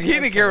 That's like he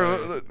didn't care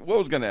what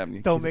was going to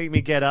happen. Don't make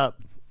me get up.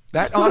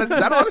 That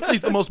honestly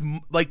is the most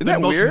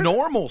weird?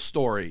 normal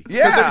story.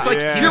 Yeah, it's like,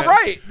 you're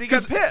right. He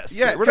got pissed.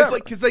 Yeah,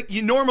 because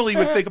you normally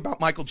would think about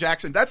Michael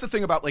Jackson. That's the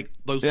thing about like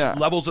those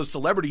levels of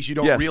celebrities. You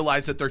don't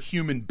realize that they're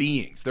human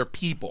beings. They're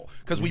people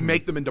because we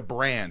make them into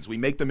brands. We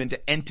make them into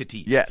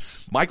entities.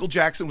 Yes. Michael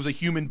Jackson was a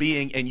human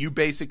being, and you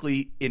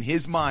basically, in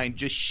his mind,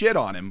 just shit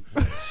on him.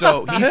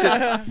 So he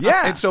said,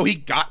 and so he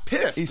got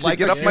pissed. He said,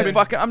 "Get up my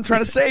fucking! I'm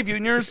trying to save you,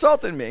 and you're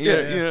insulting me.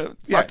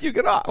 Fuck you,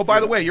 get off." Oh, by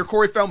the way, you're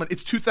Corey Feldman.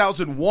 It's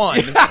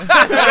 2001.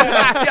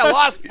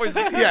 Lost Boys.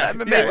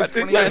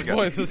 Lost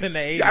Boys was in the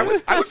 80s.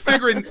 I was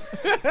figuring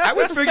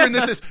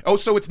this is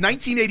so it's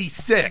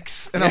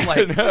 1986, and I'm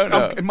like,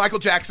 and Michael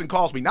Jackson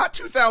calls me, not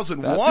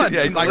 2001.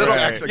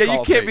 Jackson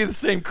you can't be the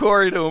same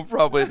Corey to him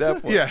probably at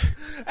that point. Yeah,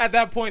 at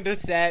that point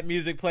there's sad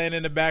music playing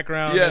in the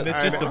background, and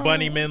it's just the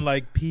bunny men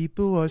like,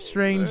 people are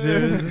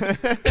strangers.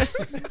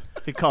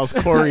 He calls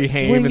Corey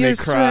Haim and they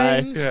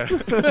cry.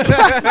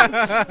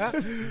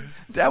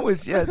 That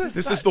was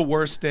This is the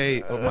worst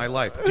day of my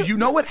life. Did you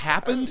know what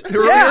happened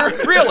earlier? Yeah,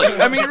 really.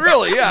 I mean,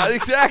 really. Yeah,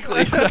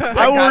 exactly.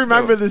 I will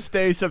remember this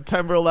day,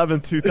 September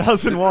 11th,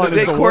 2001.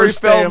 Is the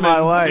worst day of my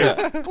life.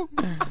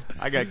 Yeah.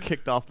 I got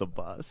kicked off the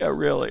bus. Yeah,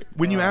 really.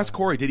 When you asked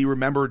Corey, did he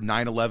remember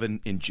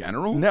 9/11 in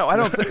general? No, I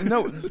don't think.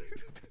 No.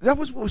 That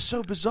was what was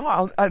so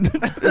bizarre. Next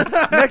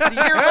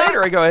year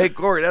later, I go, "Hey,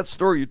 Corey, that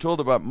story you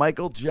told about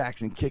Michael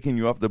Jackson kicking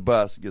you off the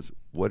bus." He goes,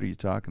 "What are you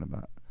talking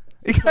about?"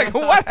 He's like,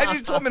 "What? I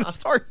just told me to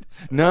start."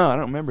 No, I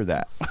don't remember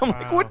that. I'm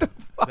like, "What the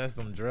fuck?" That's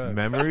them drugs.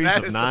 Memories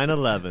of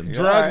 9/11.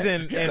 Drugs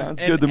sounds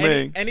good to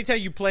me. Anytime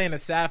you play in a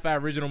sci-fi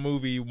original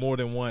movie more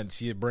than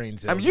once, your brain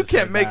cells. I mean, you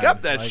can't make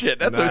up that shit.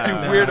 That's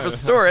too weird of a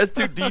story. That's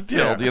too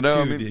detailed. You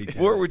know, I mean,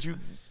 where would you?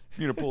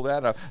 Pull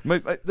that up.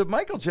 The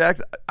Michael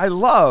Jackson, I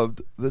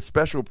loved the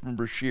special from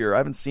Bashir. I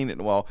haven't seen it in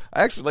a while.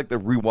 I actually like to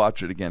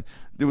rewatch it again.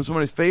 It was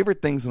one of my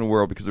favorite things in the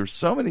world because there's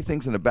so many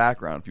things in the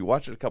background. If you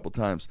watch it a couple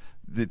times,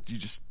 that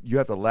you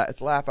have to laugh.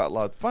 It's laugh out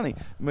loud funny.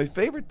 My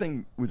favorite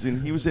thing was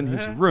he was in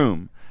his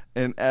room,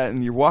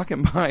 and you're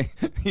walking by.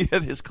 He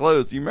had his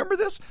clothes. Do you remember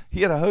this?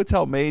 He had a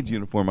hotel maid's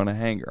uniform on a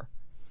hanger.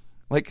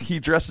 Like, he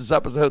dresses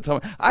up as a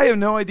hotel maid. I have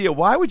no idea.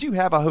 Why would you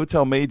have a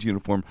hotel maid's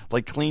uniform,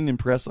 like, cleaned and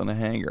pressed on a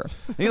hanger?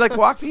 And he, like,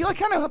 walked, he, like,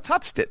 kind of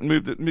touched it and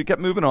moved it, and he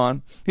kept moving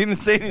on. He didn't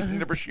say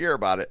anything to Bashir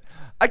about it.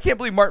 I can't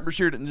believe Martin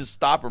Bashir didn't just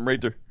stop him right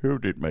there. Who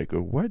did,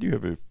 Michael? Why do you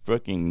have a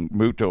fucking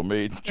hotel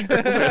maid?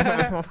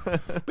 But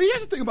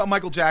here's the thing about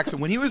Michael Jackson.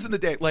 When he was in the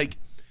day, like,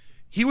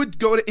 he would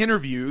go to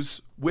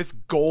interviews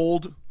with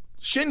gold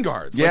shin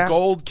guards, like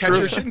gold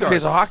catcher shin guards.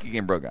 Because a hockey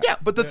game broke out. Yeah,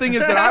 but the thing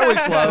is that I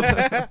always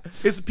love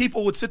is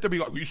people would sit there and be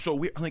like, "You're so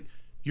weird." I'm like,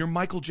 you're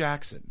Michael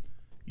Jackson.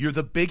 You're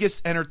the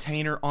biggest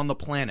entertainer on the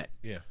planet.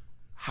 Yeah.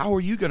 How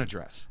are you going to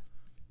dress?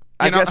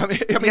 I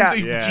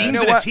mean, jeans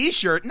and a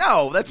T-shirt.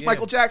 No, that's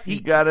Michael Jackson.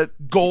 He got it.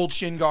 Gold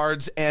shin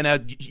guards and a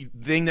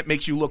thing that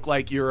makes you look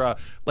like you're a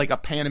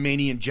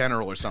Panamanian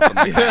general or something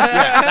like that.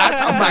 Yeah, that's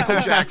how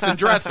Michael Jackson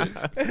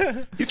dresses.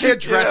 You can't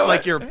dress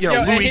like you're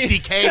Louis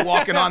C.K.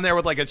 walking on there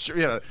with like a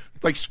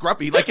like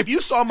scruffy. Like if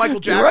you saw Michael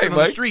Jackson on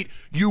the street,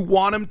 you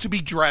want him to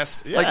be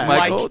dressed like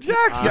Michael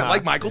Jackson. Yeah,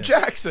 like Michael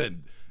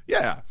Jackson.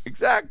 Yeah,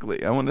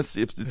 exactly. I want to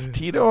see if it's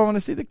Tito. I want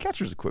to see the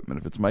catcher's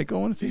equipment. If it's Michael,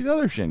 I want to see the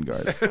other shin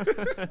guards.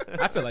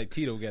 I feel like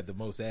Tito got the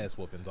most ass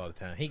whoopings all the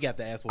time. He got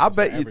the ass whoopings. I'll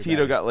bet you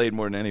Tito got laid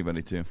more than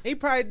anybody too. He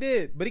probably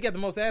did, but he got the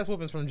most ass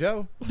whoopings from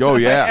Joe. Oh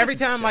yeah. Like, every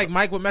time like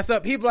Mike would mess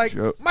up, he'd be like,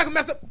 Michael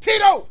mess up.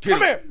 Tito,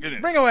 come here.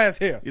 Bring your ass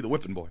here. You're the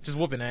whipping boy. Just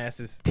whooping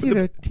asses.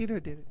 Tito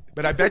did it.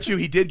 But I bet you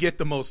he did get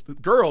the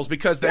most girls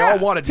because they all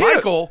wanted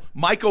Michael.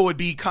 Michael would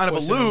be kind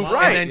of aloof,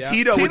 and then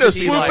Tito would just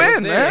swoop be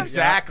in, man.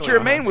 Exactly.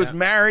 Jermaine was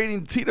married,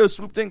 and Tito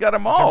swooped in, got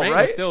them all, Jermaine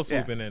right? was still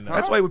swooping in.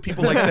 That's why when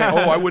people like say,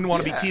 "Oh, I wouldn't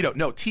want to be Tito."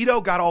 No,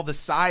 Tito got all the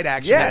side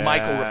action that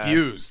Michael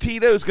refused.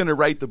 Tito's going to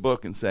write the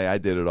book and say, "I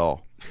did it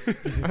all."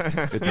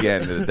 At the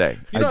end of the day,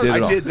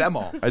 I did them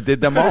all. I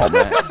did them all,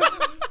 man.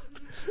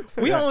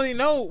 We only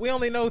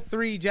know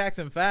 3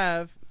 Jackson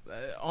 5.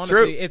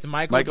 Honestly, it's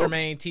Michael,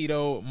 Jermaine,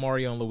 Tito,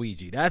 Mario, and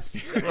Luigi. That's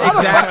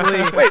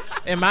exactly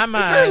in my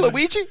mind. Is there a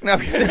Luigi? No.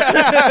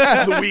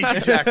 Luigi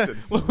Jackson.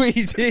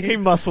 Luigi. He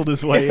muscled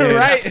his way in.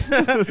 Right?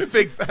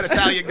 Big fat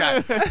Italian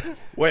guy.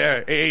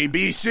 Where A,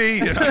 B, C.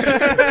 You know?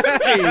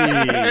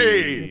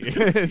 Hey.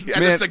 He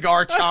had a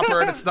cigar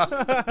chopper and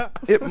stuff.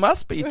 It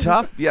must be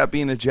tough,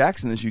 being a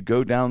Jackson as you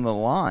go down the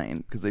line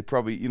because they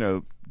probably,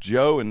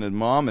 Joe and the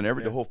mom and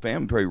the whole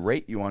family probably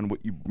rate you on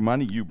what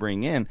money you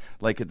bring in,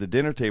 like at the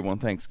dinner table on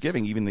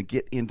Thanksgiving, even to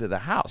get into the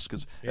house.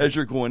 Because as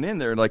you're going in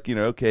there, like,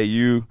 okay,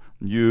 you,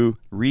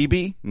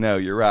 Reby? No,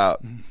 you're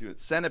out.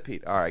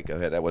 Centipede. All right, go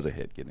ahead. That was a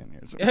hit. Get in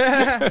here.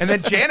 And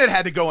then Janet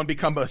had to go and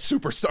become a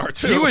superstar,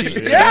 too. She was,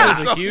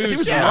 she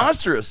was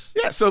monstrous.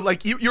 Yeah, so,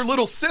 like, your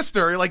little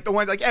sister, like, the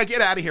one, like,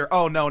 get out of here.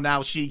 Oh, no,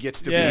 now she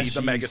gets to be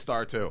the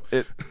megastar, too.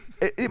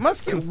 It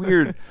must get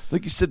weird.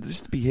 Like you said, this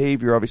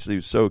behavior obviously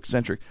was so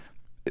eccentric.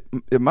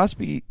 It must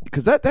be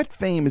because that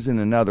fame is in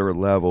another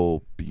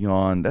level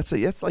beyond. That's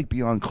like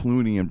beyond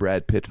Clooney and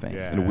Brad Pitt fame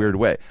in a weird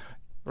way.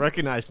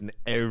 Recognized in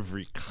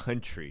every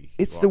country.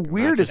 It's the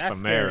weirdest. Not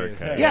just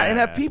America. Yeah, and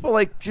have people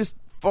like just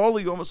follow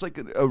you almost like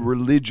a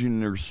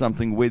religion or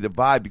something. Way the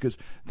vibe because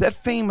that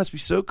fame must be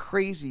so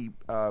crazy.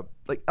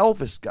 Like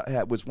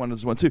Elvis was one of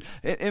those ones too,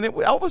 and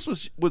Elvis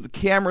was the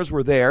cameras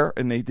were there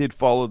and they did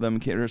follow them.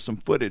 There's some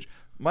footage.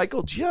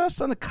 Michael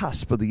just on the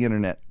cusp of the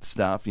internet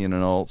stuff,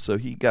 so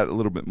he got a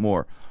little bit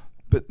more.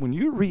 But when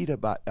you read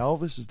about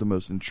Elvis is the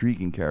most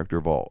intriguing character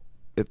of all.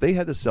 If they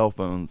had the cell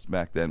phones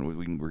back then,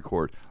 we can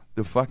record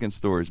the fucking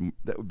stories.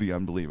 That would be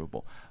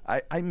unbelievable.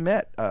 I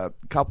met a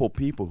couple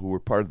people who were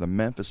part of the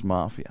Memphis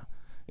Mafia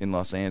in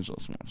Los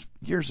Angeles once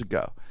years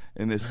ago,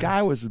 and this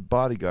guy was a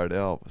bodyguard to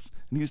Elvis,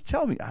 and he was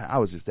telling me. I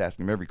was just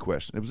asking him every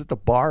question. It was at the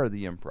bar of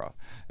the Improv,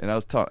 and I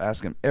was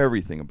asking him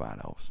everything about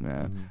Elvis,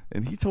 man.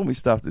 And he told me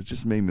stuff that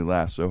just made me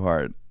laugh so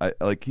hard.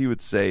 Like he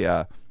would say,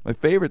 my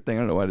favorite thing.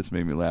 I don't know why this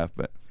made me laugh,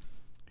 but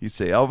he'd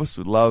say Elvis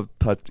would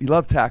he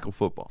loved tackle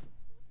football.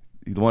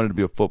 He wanted to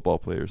be a football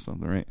player or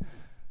something, right?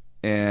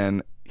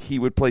 And he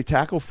would play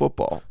tackle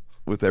football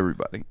with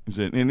everybody.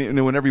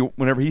 And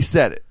whenever he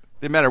said it,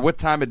 didn't matter what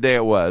time of day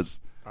it was.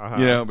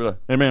 Be like,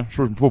 hey man,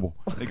 throw some football.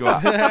 They go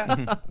out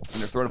and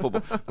they're throwing a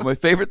football. But my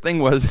favorite thing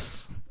was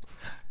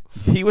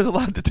he was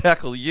allowed to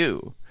tackle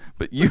you,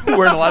 but you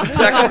weren't allowed to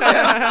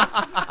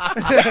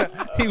tackle him.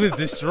 He was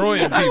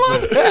destroying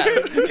people.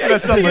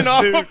 He's taking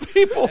off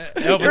people.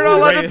 You're not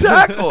allowed to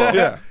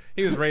tackle.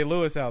 He was Ray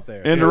Lewis out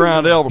there. End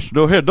around Elvis.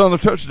 Go ahead, done the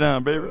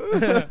touchdown, baby.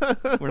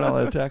 We're not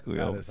allowed to tackle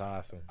Elvis. That is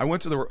awesome. I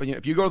went to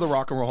if you go to the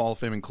Rock and Roll Hall of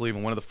Fame in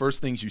Cleveland, one of the first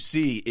things you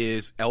see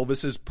is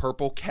Elvis's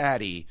purple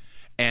caddy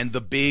and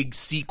the big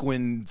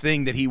sequin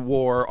thing that he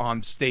wore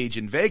on stage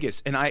in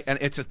Vegas. And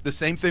it's the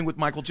same thing with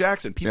Michael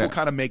Jackson. People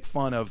kind of make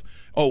fun of,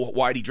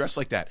 why'd he dress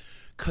like that?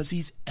 Because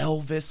he's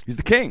Elvis. He's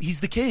the king. He's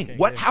the king.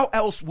 How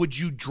else would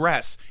you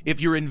dress if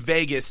you're in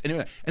Vegas?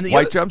 And the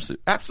white jumpsuit.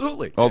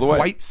 Absolutely. All the way.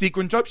 White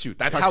sequin jumpsuit.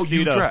 That's how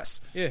you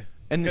dress. Yeah.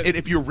 And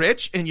if you're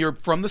rich and you're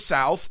from the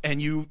South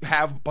and you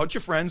have a bunch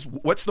of friends,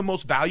 what's the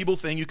most valuable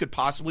thing you could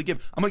possibly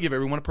give? I'm going to give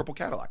everyone a purple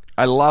Cadillac.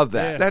 I love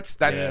that.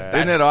 Yeah.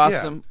 Isn't it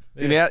awesome?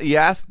 Yeah.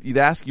 You'd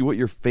ask you what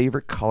your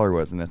favorite color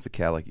was, and that's the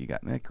Cadillac you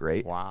got. Isn't that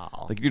great?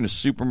 Wow. Like you're in a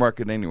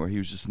supermarket anywhere. He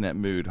was just in that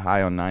mood,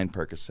 high on 9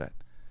 Percocet.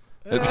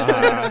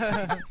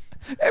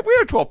 If we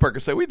had 12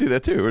 Percocet, we'd do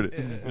that too.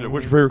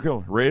 What's your favorite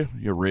color? Red?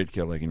 You're red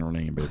Cadillac in your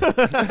name, baby.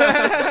 Isn't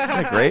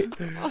that great?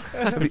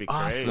 That'd be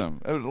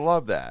awesome. I would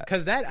love that.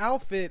 Because that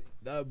outfit,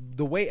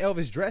 the way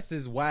Elvis dressed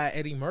is why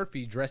Eddie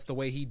Murphy dressed the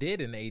way he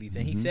did in the 80s.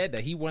 And he said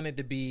that he wanted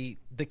to be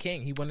the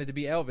king. He wanted to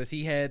be Elvis.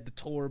 He had the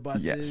tour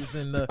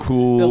buses and the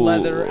cool the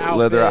leather outfits.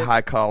 Leather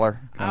high collar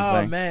kind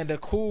of thing. Man, the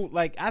cool,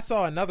 like I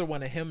saw another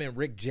one of him and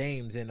Rick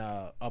James in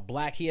a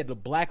black, he had the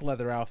black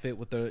leather outfit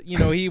with the,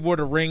 he wore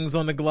the rings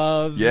on the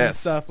gloves and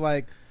stuff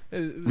like.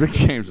 Rick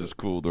James was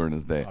cool during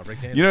his day.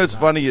 What's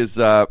funny is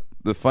the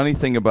funny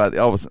thing about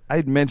Elvis, I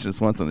had mentioned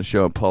this once on the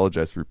show, I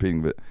apologize for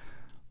repeating, but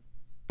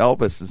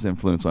Elvis's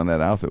influence on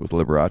that outfit was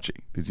Liberace.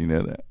 Did you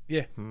know that?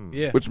 Yeah.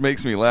 Yeah. Which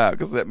makes me laugh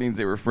because that means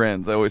they were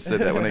friends. I always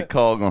said that when they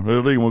called, going,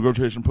 "Hey, you want to go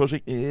chase some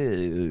pussy?"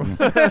 I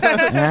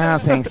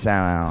don't think so,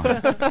 Al.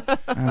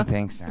 I don't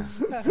think so.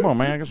 Come on,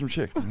 man, I got some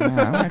chicks. No,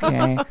 I'm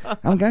okay.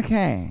 I'm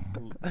okay.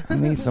 I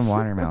need some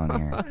watermelon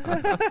here. All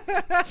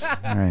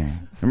right.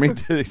 I mean,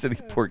 they said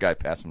the poor guy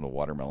passed him the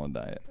watermelon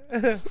diet.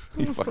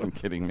 You fucking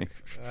kidding me?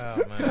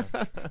 Oh, man.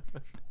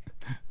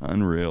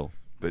 Unreal.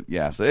 But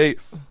yeah, so hey,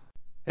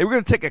 we're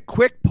going to take a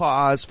quick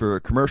pause for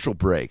a commercial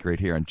break right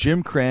here on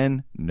Jim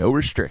Krenn, No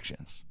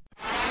Restrictions.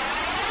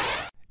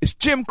 It's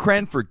Jim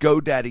Krenn for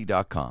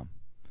GoDaddy.com.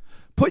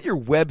 Put your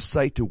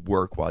website to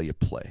work while you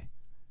play.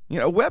 You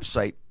know, a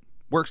website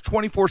works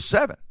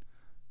 24/7.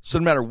 So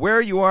no matter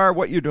where you are,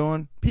 what you're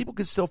doing, people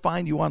can still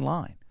find you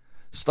online.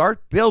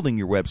 Start building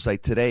your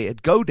website today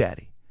at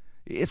GoDaddy.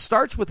 It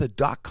starts with a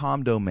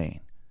 .com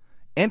domain.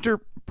 Enter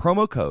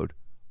promo code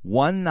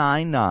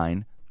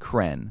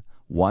 199KRENN,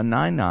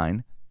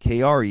 199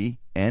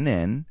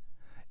 KRENN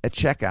at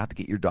checkout to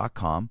get your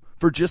 .com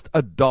for just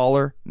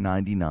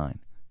 $1.99.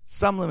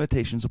 Some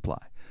limitations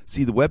apply.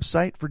 See the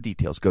website for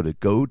details. Go to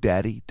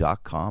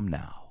GoDaddy.com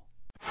now.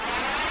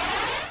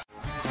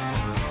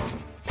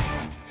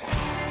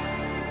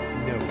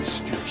 No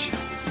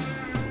restrictions.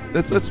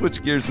 Let's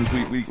switch gears since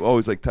we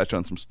always like touch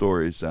on some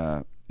stories,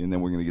 and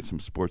then we're going to get some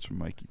sports from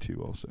Mikey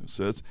too also.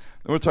 So I'm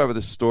going to talk about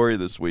this story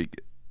this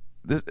week.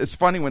 It's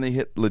funny when they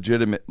hit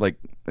legitimate, like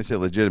I say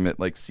legitimate,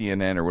 like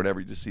CNN or whatever.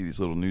 You just see these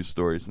little news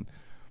stories and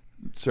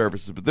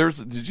services. But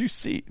did you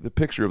see the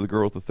picture of the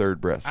girl with the third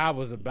breast? I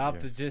was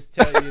about to just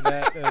tell you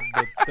that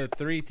the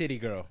 3-titty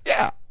girl.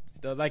 Yeah.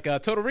 Like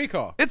Total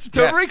Recall. It's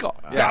Total Recall.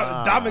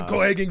 Diamond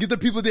Cohagen, get the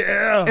people the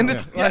air. And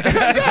it's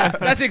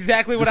that's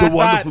exactly what I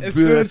thought as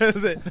soon as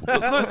it.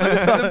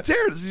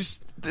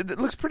 It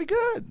looks pretty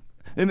good.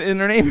 And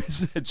her name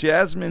is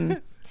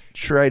Jasmine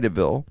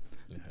Schreideville,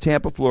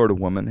 Tampa, Florida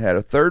woman, had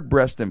a third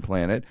breast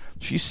implanted.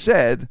 She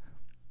said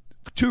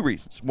 2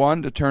 reasons.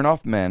 One, to turn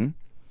off men.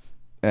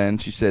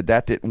 And she said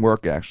that didn't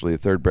work, actually. A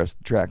third breast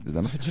attracted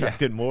them.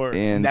 Attracted more.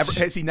 And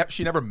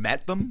she never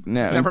met them?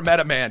 No. Never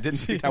met a man. Didn't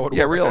think that would work.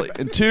 Yeah, really.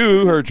 And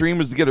 2, her dream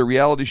was to get a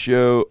reality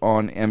show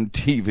on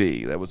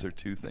MTV. That was her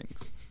 2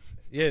 things.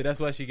 Yeah, that's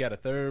why she got a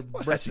third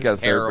breast. She got a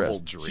third terrible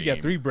breast. dream. She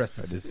got 3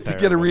 breasts. To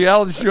get a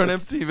reality show on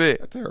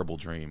MTV. A terrible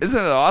dream.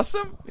 Isn't it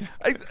awesome?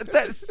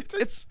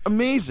 It's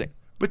amazing.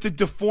 But to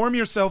deform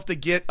yourself to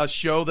get a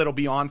show that'll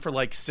be on for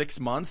like 6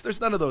 months,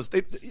 there's none of those.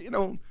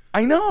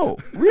 I know.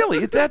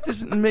 Really, that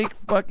doesn't make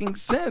fucking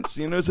sense.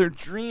 You know, it's her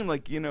dream.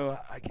 Like, you know,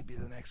 I could be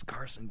the next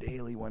Carson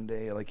Daly one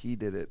day, like he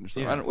did it. Or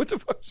something. Yeah. I don't know what the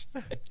fuck.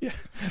 Yeah.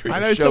 I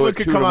know someone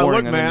could come out.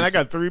 Look, man, I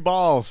got 3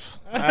 balls.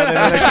 I had an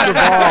extra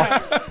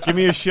ball. Give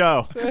me a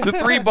show. The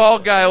 3-ball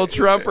guy will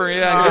trump her.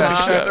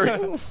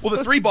 Yeah. Well,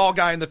 the 3-ball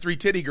guy and the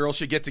 3-titty girl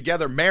should get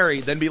together,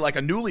 marry, then be like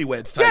a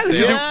newlyweds type thing.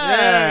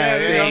 Yeah.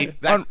 See,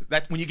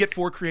 that's when you get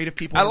 4 creative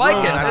people. I like in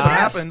a room, it. That's what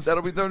happens.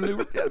 That'll be the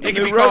new. It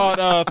can be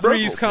called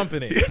Three's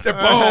Company.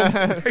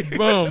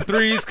 Boom,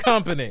 Three's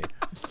Company.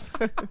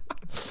 But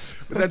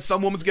then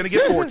some woman's going to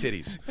get 4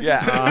 titties.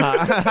 Yeah.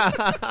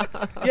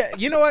 Yeah,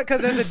 you know what?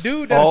 Because there's a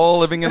dude that's all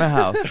living in a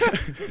house.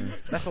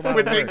 That's a lot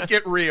When of things work.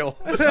 get real.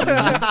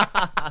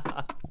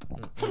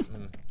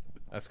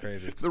 That's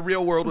crazy. The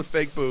real world with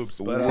fake boobs.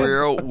 But,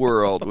 real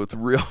world with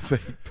real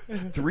fake.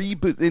 3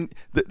 boobs.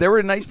 They were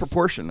a nice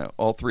proportion, though,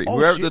 all 3. Oh,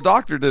 Whoever, shit. the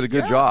doctor did a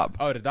good job.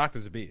 Oh, the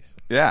doctor's a beast.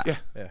 Yeah. Yeah.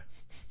 Yeah.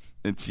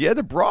 And she had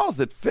the bras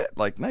that fit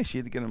like nice. She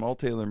had to get them all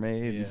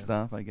tailor-made and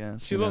stuff, I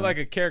guess. She looked like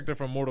a character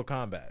from Mortal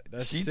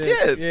Kombat. She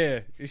did.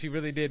 Yeah, she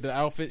really did. The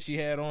outfit she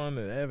had on,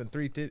 and having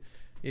 3 tits.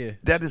 Yeah.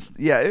 That is,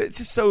 it's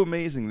just so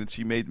amazing that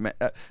she made.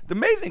 The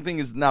amazing thing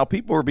is now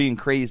people are being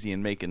crazy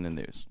and making the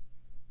news.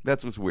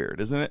 That's what's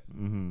weird, isn't it?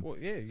 Mm-hmm. Well,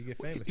 yeah, you get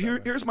famous.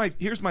 here's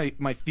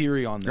my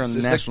theory on You're this.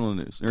 on national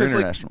news or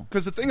international.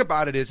 Because the thing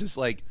about it is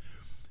like,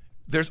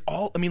 there's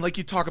like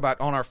you talk about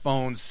on our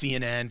phones,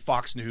 CNN,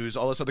 Fox News,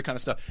 all this other kind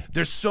of stuff.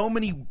 There's so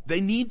many, they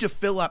need to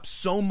fill up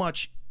so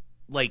much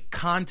like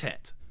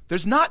content.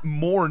 There's not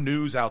more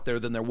news out there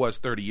than there was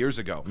 30 years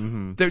ago.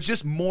 Mm-hmm. There's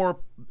just more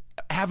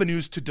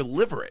avenues to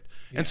deliver it.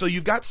 Yeah. And so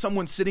you've got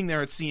someone sitting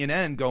there at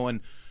CNN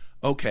going,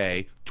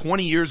 okay,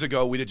 20 years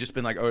ago, we'd have just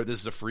been like, oh, this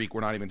is a freak.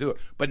 We're not even doing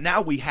it. But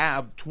now we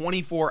have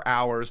 24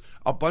 hours,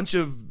 a bunch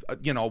of,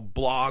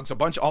 blogs, a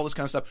bunch of all this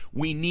kind of stuff.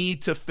 We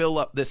need to fill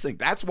up this thing.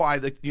 That's why,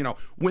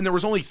 when there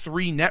was only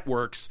 3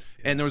 networks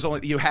and there was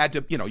only, you had to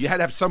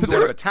have some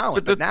sort of a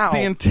talent. But now the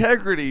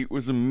integrity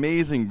was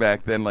amazing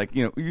back then. Like,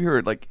 you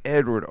heard like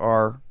Edward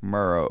R.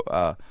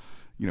 Murrow,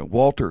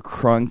 Walter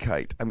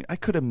Cronkite. I mean, I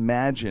could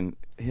imagine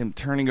him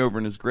turning over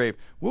in his grave.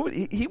 What would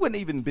he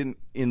wouldn't even been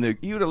he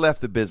would have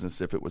left the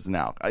business if it was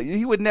now.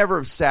 He would never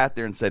have sat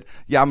there and said,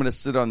 yeah, I'm going to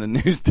sit on the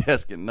news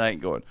desk at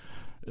night going,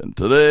 and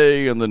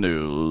today in the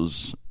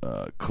news,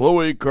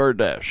 Khloe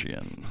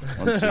Kardashian,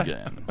 once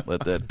again,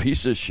 let that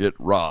piece of shit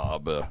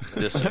Rob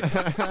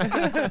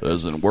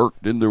hasn't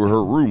worked into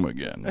her room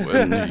again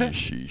when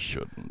she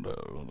shouldn't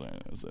have.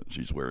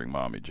 She's wearing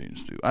mommy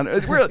jeans too.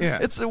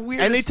 It's a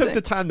weird. And they took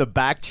the time to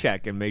back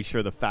check and make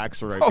sure the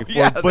facts were right before.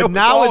 Yeah, but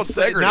now it's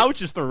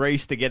just a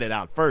race to get it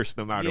out first,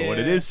 no matter what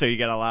it is. So you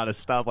get a lot of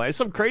stuff like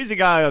some crazy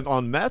guy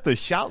on meth is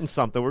shouting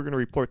something. We're going to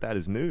report that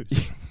as news.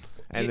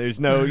 And there's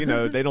no,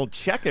 they don't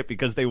check it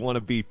because they want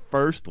to be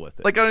first with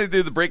it. Like when they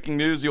do the breaking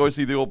news, you always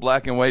see the old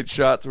black and white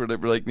shots where they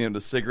were like,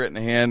 the cigarette in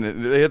the hand.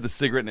 And they had the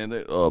cigarette in the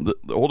hand.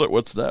 Hold it,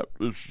 what's that?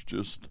 It's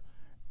just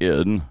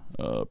in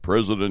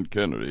President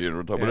Kennedy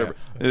or whatever. Yeah.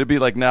 And it'd be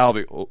like now,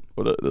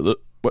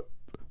 what?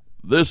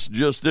 This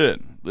just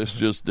in.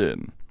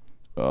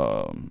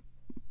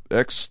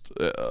 Ex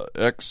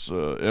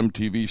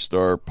MTV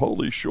star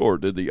Pauly Shore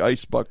did the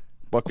ice bucket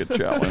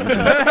challenge.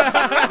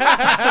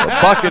 The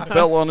bucket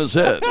fell on his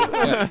head.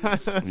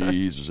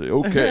 He's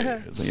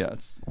okay. Yeah,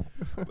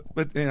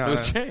 but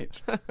it's a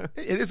change.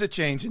 It is a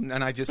change,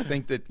 and I just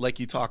think that, like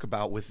you talk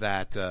about with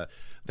that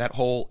that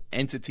whole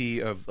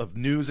entity of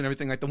news and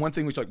everything. Like the one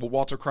thing which, like, well,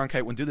 Walter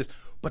Cronkite wouldn't do this,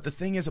 but the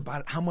thing is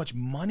about how much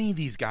money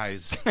these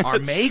guys are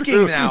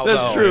making now.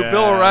 That's true. Yeah.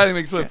 Bill O'Reilly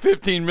makes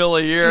 $15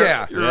 million a year.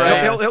 Yeah, you're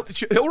right.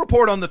 He'll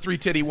report on the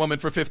 3-titty woman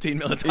for $15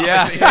 million a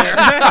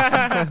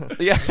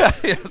year.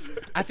 Yes.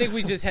 I think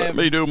we just have.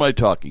 Let me do my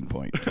talking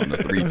point on the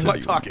 3-titty. My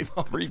talking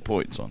point. 3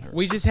 points on her.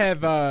 We just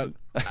have. I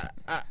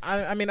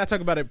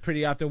talk about it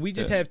pretty often. We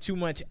just have too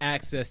much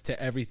access to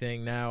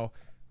everything now.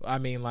 I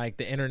mean, like,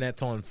 the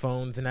internet's on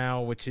phones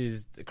now, which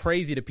is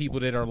crazy to people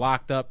that are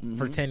locked up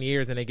for 10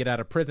 years and they get out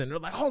of prison. They're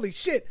like, holy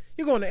shit,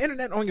 you're going to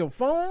internet on your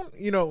phone?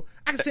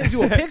 I can send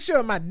you a picture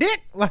of my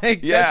dick.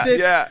 Like, that shit.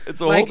 Yeah, it's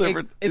a whole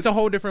different. It's a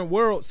whole different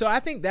world. So I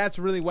think that's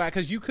really why,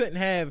 because you couldn't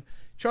have.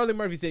 Charlie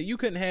Murphy said you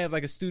couldn't have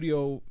like a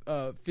Studio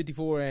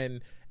 54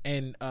 and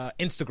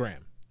Instagram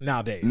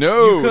nowadays.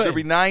 No, there'd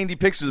be 90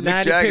 pictures of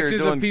Mick Jagger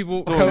doing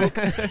people coke.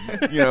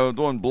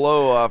 Doing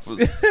blow off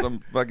with some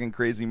fucking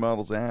crazy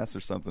model's ass or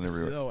something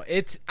everywhere. So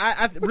it's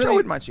I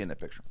wouldn't mind seeing that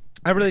picture.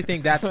 I really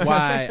think that's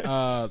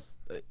why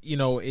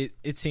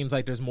it seems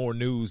like there's more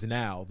news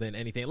now than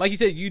anything. Like you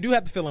said, you do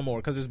have to fill in more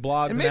because there's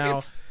blogs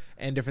now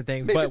and different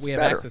things, but we have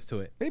access to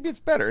it. Maybe it's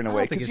better in a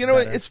way. Because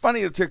it's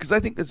funny because I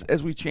think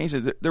as we changed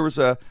it, there's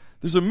a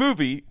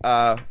movie,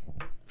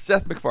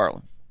 Seth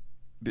MacFarlane.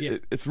 Yeah.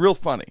 It's real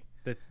funny.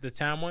 The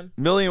Town one?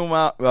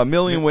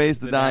 Million Ways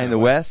to Die in the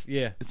West.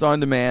 Yeah. It's on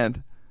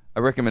demand. I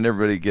recommend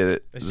everybody get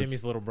it. That's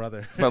Jimmy's little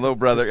brother. My little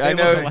brother. I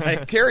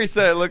know. Terry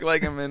said I look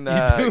like him in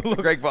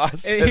Greg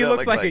Voss. He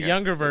looks like a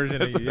younger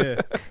version of you,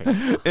 yeah.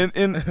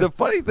 And the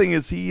funny thing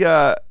is he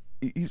had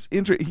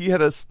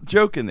a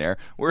joke in there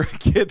where a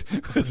kid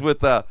was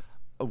with a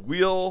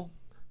wheel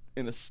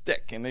and a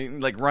stick, and they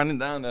like running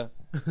down the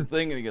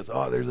thing, and he goes,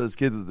 "Oh, there's those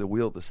kids with the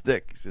wheel, the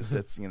stick." He says,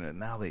 "It's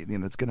now they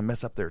it's going to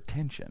mess up their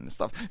attention and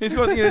stuff." And he's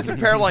going, he's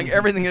paralleling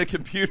everything in the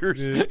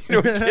computers. Yeah.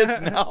 With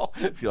kids now.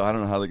 So I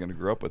don't know how they're going to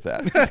grow up with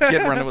that. This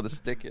kid running with a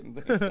stick and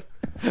things.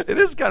 It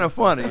is kind of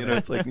funny,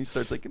 It's like you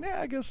start thinking,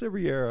 I guess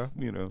every era,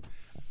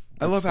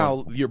 I love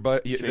how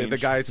the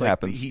guy's like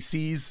happens. He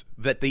sees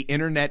that the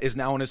internet is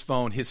now on his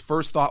phone. His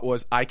first thought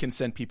was, I can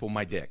send people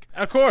my dick.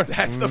 Of course.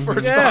 That's the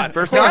first thought.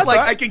 Not like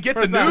I can get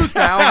the news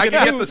now. I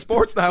can get the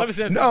sports now.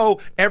 No,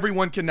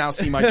 everyone can now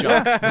see my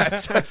junk.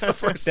 That's the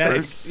first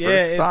thing.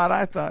 First thought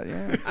I thought,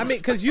 yeah. I mean,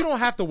 because you don't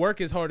have to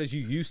work as hard as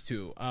you used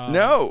to.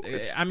 No.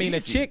 I mean,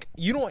 easy. A chick,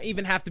 you don't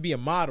even have to be a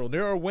model.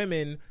 There are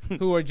women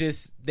who are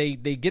just, they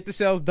get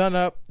themselves done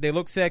up. They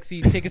look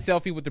sexy. Take a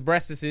selfie with the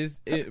breastises.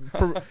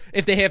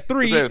 If they have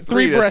three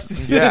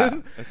breastises. Yeah,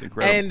 that's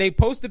incredible. And they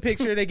post a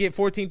picture. They get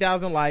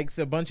 14,000 likes.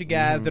 A bunch of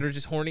guys that are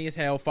just horny as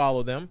hell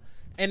follow them.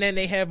 And then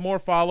they have more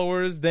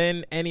followers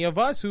than any of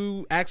us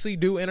who actually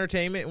do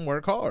entertainment and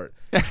work hard.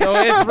 So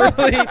it's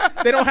really,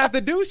 they don't have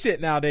to do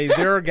shit nowadays.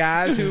 There are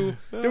guys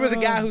there was a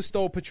guy who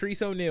stole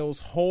Patrice O'Neal's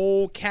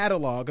whole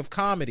catalog of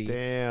comedy.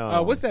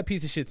 Damn. What's that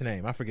piece of shit's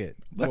name? I forget.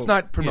 Let's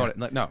not promote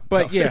it. No.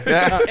 But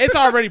it's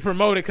already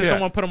promoted because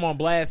someone put him on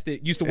blast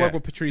that used to work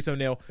with Patrice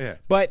O'Neal. Yeah.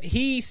 But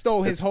he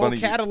stole his whole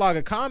catalog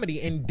of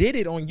comedy and did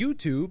it on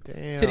YouTube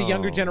to the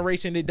younger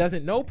generation that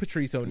doesn't know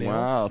Patrice O'Neal.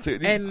 Wow.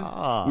 And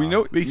we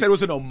know he said it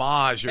was an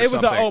homage or something. It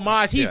was an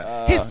homage.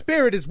 His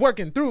spirit is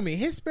working through me.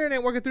 His spirit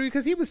ain't working through you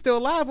because he was still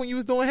alive when you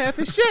was doing half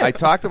his shit. I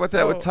talked about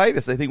that with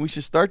Titus. I think we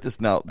should start this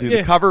now. Do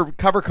the cover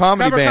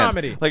comedy band.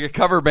 Comedy. Like a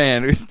cover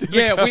band.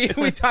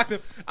 we talked.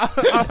 That's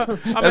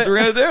what we're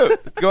going to do.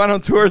 Go out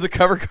on tour as a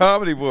cover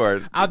comedy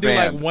board. I'll do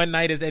like one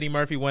night as Eddie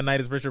Murphy, one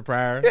night as Richard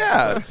Pryor.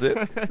 Yeah, that's it.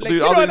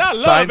 I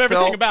love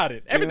everything about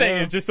it. Everything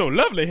is just so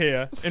lovely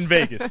here in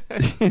Vegas.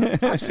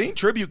 I've seen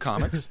tribute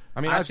comics.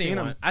 I mean, I've seen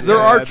them. There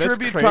are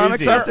tribute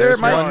comics out there.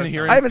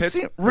 I haven't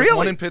seen. Really?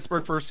 One in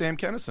Pittsburgh for Sam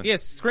Kinison.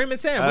 Yes, Screamin'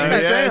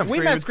 Sam. We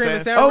met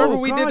Screamin' Sam. Oh, remember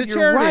we did the charity.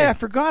 You're right. I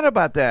forgot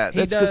about that.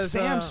 That's because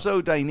Sam's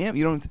so dynamic.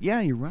 You don't.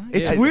 Yeah, you're right.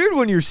 It's weird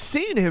when you're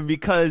seeing him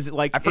because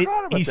like I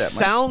forgot about he that.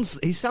 Sounds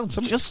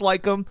just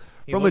like him.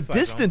 From a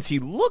distance, he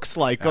looks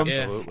like him.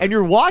 Absolutely. And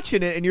you're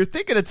watching it, and you're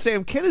thinking it's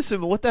Sam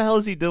Kinison, but what the hell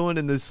is he doing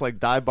in this like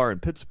dive bar in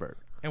Pittsburgh?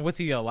 And what's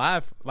he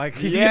alive?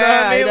 Like, you know what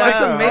I mean?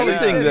 That's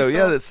amazing, though.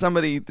 Yeah, that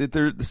somebody that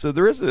there. So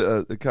there is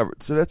a cover.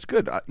 So that's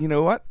good. You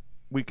know what?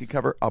 We could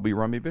cover. I'll be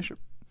Rummy Bishop.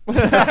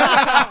 But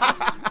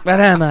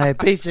am I a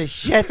piece of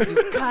shit, you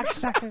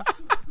cocksucker?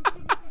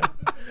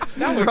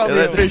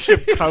 Probably a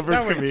Bishop cover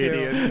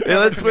comedian.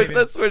 Let's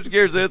switch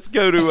gears. Let's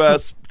go to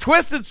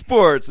Twisted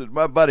Sports with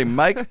my buddy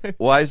Mike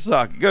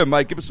Wysocki. Go ahead,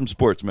 Mike. Give us some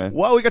sports, man.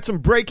 Well, we got some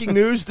breaking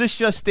news. This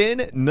just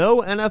in: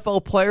 no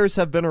NFL players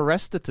have been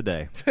arrested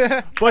today.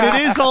 But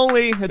it's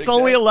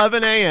only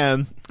 11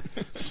 a.m.,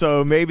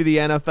 so maybe the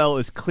NFL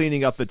is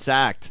cleaning up its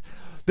act.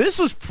 This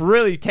was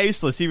really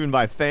tasteless, even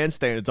by fan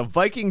standards. A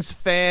Vikings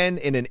fan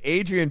in an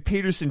Adrian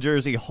Peterson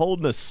jersey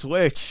holding a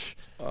switch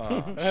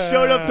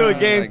showed up to a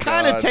game,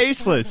 kind of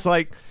tasteless,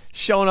 like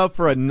showing up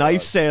for a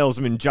knife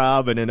salesman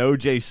job in an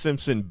O.J.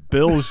 Simpson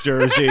Bills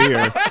jersey,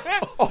 or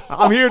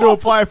I'm here to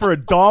apply for a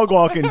dog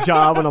walking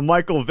job in a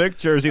Michael Vick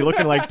jersey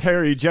looking like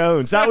Terry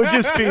Jones. That would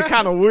just be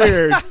kind of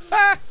weird,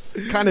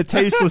 kind of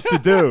tasteless to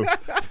do.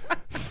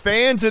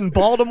 Fans in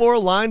Baltimore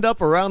lined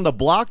up around the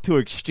block to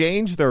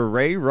exchange their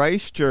Ray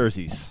Rice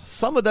jerseys.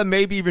 Some of them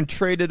maybe even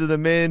traded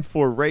them in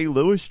for Ray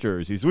Lewis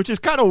jerseys, which is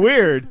kind of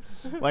weird.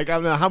 Like, I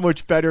don't know, how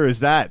much better is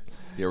that?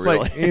 Yeah, it's really.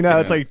 like,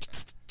 it's like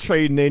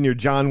trading in your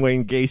John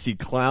Wayne Gacy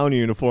clown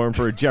uniform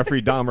for a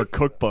Jeffrey Dahmer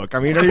cookbook. I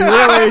mean, are you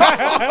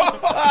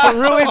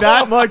really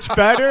that much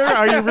better?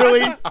 Are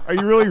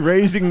you really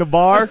raising the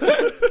bar?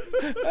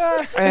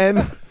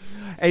 And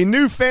a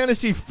new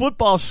fantasy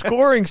football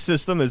scoring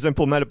system is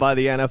implemented by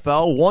the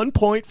NFL. 1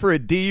 point for a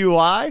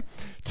DUI,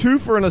 2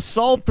 for an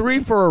assault, 3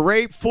 for a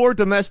rape, 4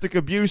 domestic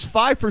abuse,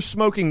 5 for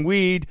smoking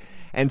weed,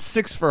 and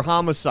 6 for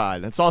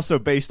homicide. That's also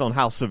based on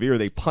how severe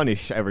they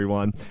punish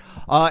everyone.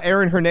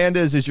 Aaron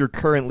Hernandez is your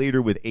current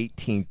leader with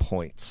 18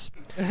 points.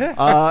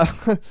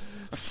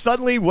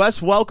 Suddenly,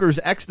 Wes Welker's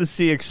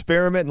ecstasy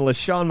experiment and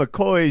LaShawn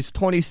McCoy's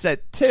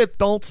 20-set tip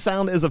don't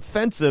sound as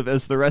offensive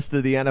as the rest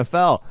of the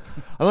NFL.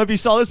 I don't know if you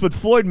saw this, but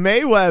Floyd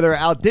Mayweather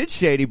outdid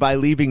Shady by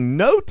leaving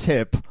no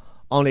tip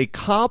on a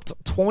comped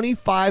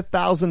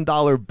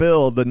 $25,000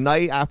 bill the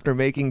night after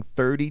making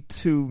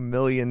 $32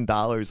 million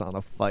on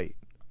a fight.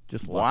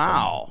 Just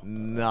wow.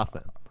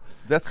 Nothing.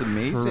 That's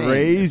amazing.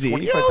 Crazy.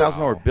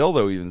 $25,000 bill,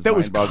 though, even. That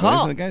was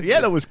comped.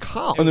 Yeah, that was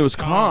comped. And it was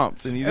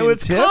comped. And it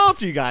was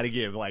comped. You got to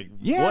give, way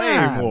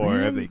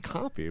more if they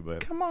comp you.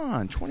 But come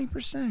on,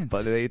 20%.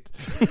 But they...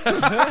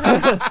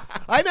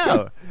 I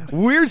know.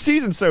 Weird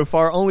season so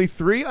far. Only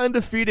 3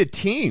 undefeated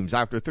teams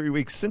after 3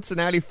 weeks.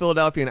 Cincinnati,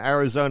 Philadelphia, and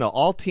Arizona.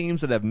 All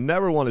teams that have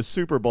never won a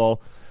Super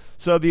Bowl.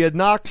 So the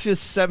obnoxious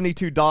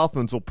 72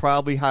 Dolphins will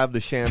probably have the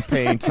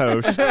champagne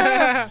toast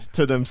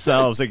to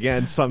themselves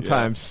again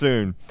sometime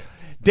soon.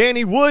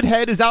 Danny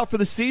Woodhead is out for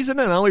the season,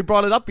 and I only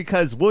brought it up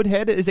because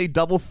Woodhead is a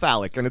double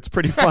phallic, and it's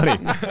pretty funny.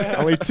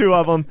 Only 2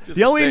 of them.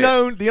 The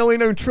only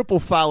known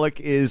triple phallic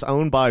is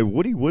owned by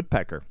Woody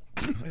Woodpecker.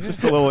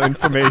 Just a little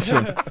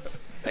information.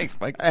 Thanks,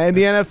 Mike. And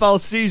the NFL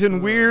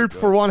season, weird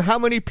for one. How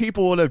many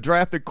people would have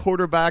drafted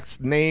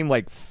quarterbacks named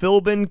like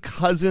Philbin,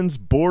 Cousins,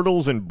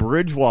 Bortles, and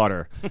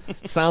Bridgewater?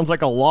 Sounds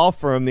like a law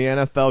firm the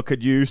NFL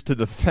could use to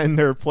defend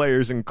their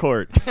players in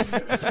court.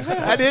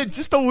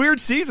 Just a weird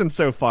season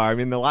so far. I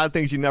mean, a lot of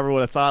things you never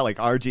would have thought, like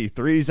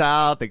RG3's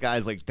out. The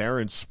guys like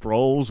Darren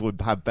Sproles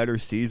would have better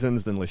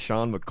seasons than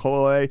LaShawn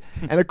McCoy.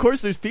 And, of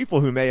course, there's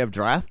people who may have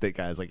drafted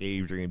guys like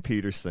Adrian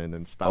Peterson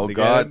and stuff. Oh,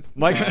 God.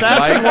 Mike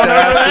Sasson.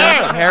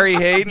 Harry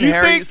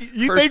Hayden.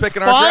 You think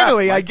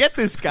finally I get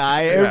this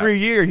guy every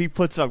year. He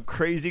puts up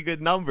crazy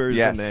good numbers,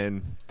 and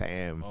then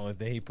bam. Only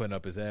thing he putting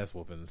up his ass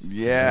whoopings.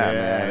 Yeah,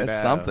 man,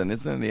 that's something,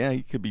 isn't it? Yeah,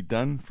 he could be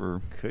done for.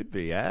 Could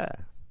be, yeah.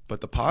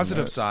 But the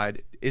positive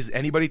side is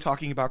anybody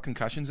talking about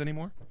concussions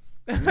anymore?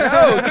 No, good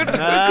call,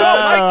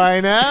 Mike. I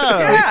know.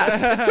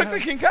 Yeah, it took the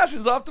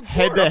concussions off the board.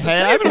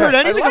 Head-to-head. I haven't heard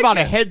anything about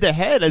a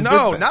head-to-head.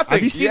 No, nothing.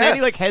 Have you seen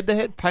any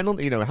head-to-head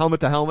penalty?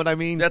 Helmet to helmet. I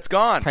mean, that's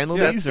gone.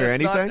 Penalties or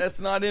anything?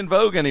 That's not in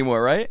vogue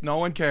anymore, right? No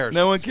one cares.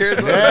 No one cares.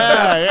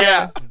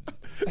 Yeah.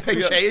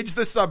 They changed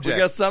the subject. We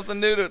got something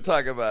new to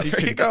talk about. There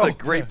you That's go. a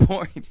great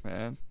point,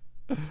 man.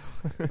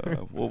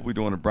 We'll be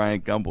doing a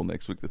Brian Gumbel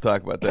next week to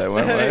talk about that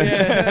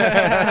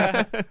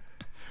one.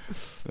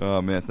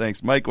 Oh man,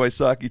 thanks, Mike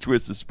Wysocki,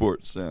 Twisted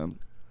Sports. You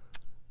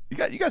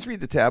guys read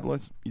the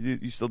tabloids?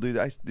 You still do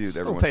that? I do that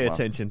every once in a while.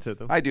 Pay attention to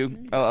them. I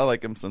do. I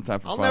like them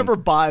sometimes for fun. I'll never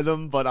buy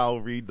them, but I'll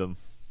read them.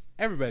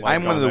 Everybody.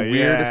 I'm one of the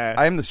weirdest.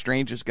 I'm the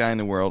strangest guy in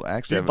the world.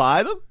 Actually, you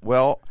buy them?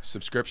 Well,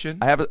 subscription.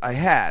 I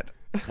had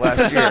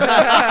last year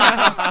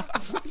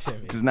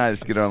because now I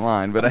just get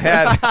online. But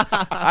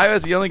I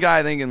was the only guy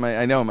I think in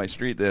my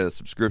street that had a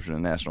subscription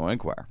to National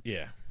Enquirer.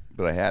 Yeah.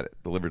 But I had it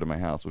delivered to my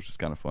house, which is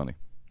kind of funny.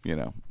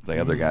 It's like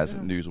other guys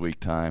at Newsweek,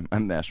 Time,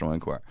 I'm National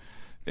Enquirer,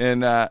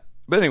 and.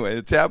 But anyway,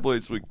 the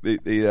tabloids,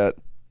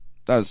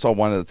 I saw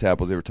one of the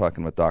tabloids, they were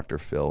talking about Dr.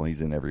 Phil. He's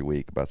in every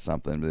week about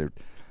something. They're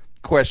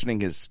questioning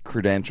his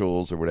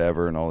credentials or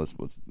whatever and all this,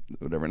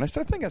 whatever. And I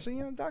said,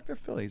 Dr.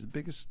 Phil, he's the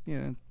biggest,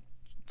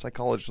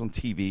 psychologist on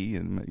TV.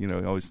 And, you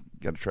always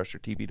got to trust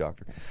your TV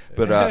doctor.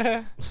 But,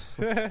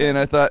 and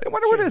I thought, I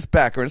wonder what his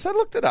background is. I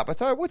looked it up. I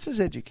thought, what's his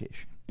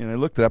education? And I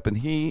looked it up,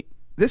 and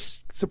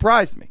this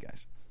surprised me,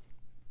 guys.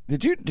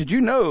 Did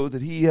you know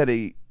that he had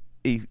a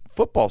a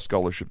football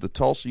scholarship to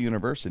Tulsa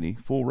University,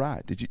 full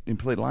ride. Did you and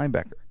played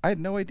linebacker? I had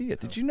no idea.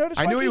 Did you notice?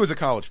 I knew he was a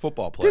college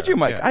football player. Did you,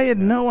 Mike? Yeah. I had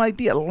no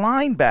idea.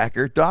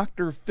 Linebacker,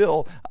 Dr.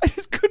 Phil. I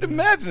just couldn't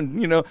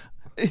imagine,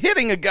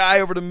 hitting a guy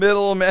over the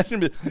middle.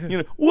 Imagine,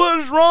 what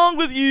is wrong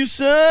with you,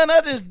 son?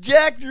 I just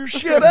jacked your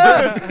shit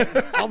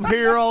up. I'm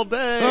here all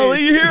day. Oh,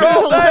 you here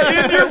all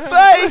day? In your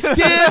face,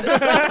 kid.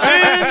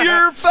 In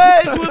your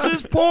face with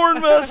this porn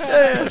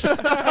mustache.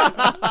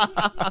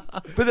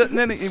 But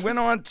then he went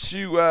on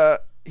to,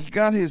 he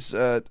got his,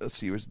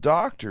 his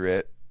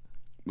doctorate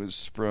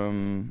was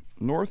from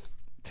North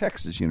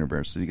Texas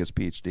University. He gets a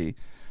PhD.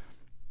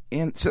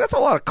 And so that's a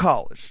lot of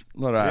college.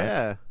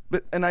 Yeah.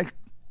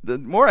 The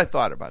more I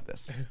thought about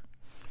this,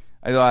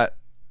 I thought,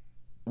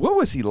 what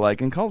was he like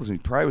in college? He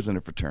probably was in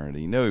a fraternity.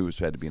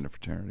 He had to be in a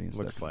fraternity. And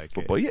Looks stuff. like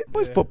football. it. Yeah, it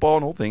was football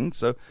and whole thing.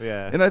 So,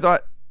 yeah. And I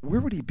thought,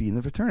 where would he be in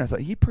the fraternity? I thought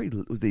he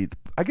probably was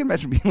I can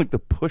imagine being like the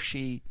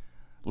pushy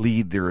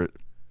leader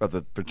of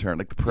the fraternity,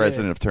 like the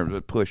president of the fraternity,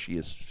 but pushy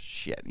as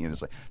shit.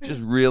 It's like just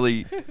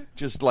really,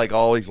 just like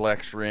always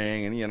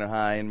lecturing and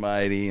high and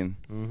mighty and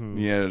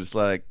just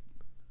like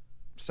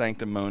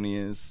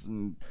sanctimonious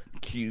and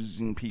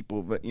accusing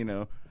people, but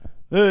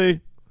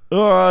hey,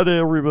 all right,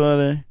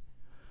 everybody.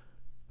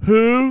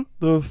 Who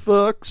the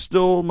fuck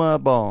stole my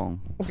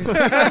bong?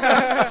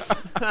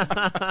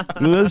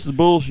 This is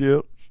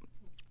bullshit.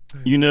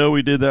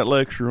 We did that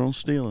lecture on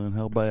stealing,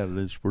 how bad it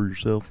is for your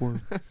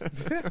self-worth.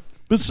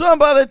 But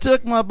somebody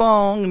took my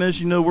bong, and as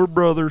you know, we're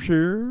brothers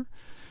here.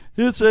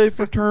 It's a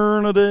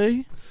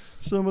fraternity.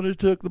 Somebody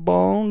took the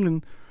bong,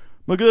 and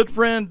my good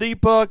friend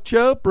Deepak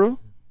Chopra,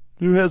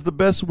 who has the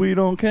best weed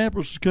on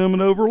campus, is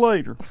coming over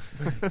later.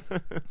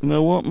 And I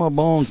want my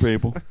bong,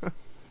 people.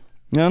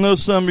 Now, I know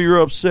some of you are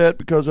upset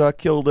because I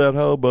killed that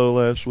hobo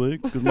last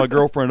week because my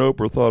girlfriend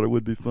Oprah thought it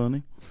would be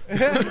funny.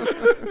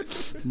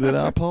 But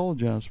I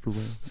apologize for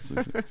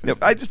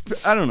that.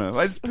 I don't know.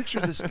 I just picture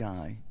this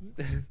guy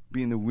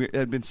being the weird. It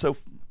had been so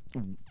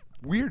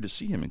weird to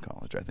see him in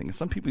college, I think. And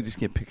some people just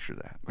can't picture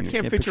that. I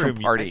can't picture him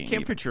partying. I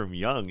can't picture him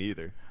young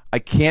either. I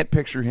can't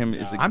picture him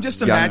as a I'm just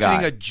young imagining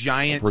guy a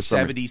giant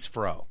 70s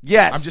fro.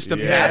 Yes. I'm just That's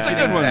imagining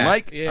a good one, that.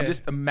 Mike. Yeah. I'm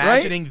just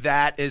imagining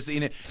that as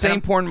in it. Same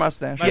porn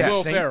mustache. Like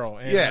Will same- Ferrell.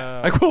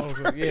 And, Like Will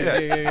Ferrell.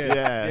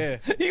 Yeah.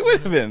 He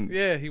would have been.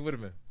 Yeah, he would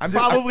have been. I'm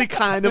just, Probably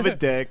kind of a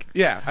dick.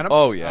 yeah. And I'm,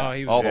 Oh, yeah.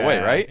 he was All the way,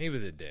 yeah. right? He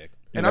was a dick.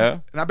 And, Yeah.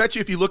 I bet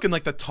you if you look in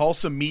like the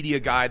Tulsa media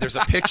guide, there's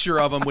a picture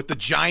of him with the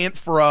giant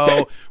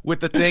fro, with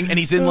the thing, and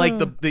he's in like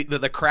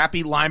the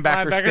crappy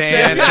linebacker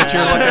stand. stance. So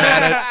you're looking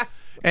at it.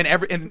 And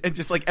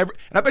and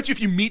I bet you if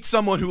you meet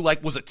someone who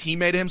like was a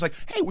teammate of him, it's like,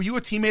 hey, were you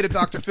a teammate of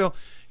Dr. Phil?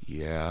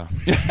 Yeah.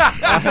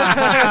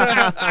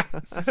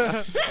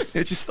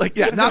 It's just like,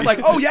 yeah, not like,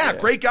 oh yeah,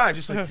 great guy.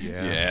 Just like,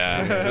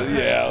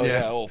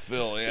 yeah. Old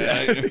Phil,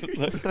 yeah.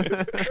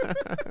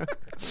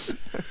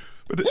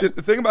 But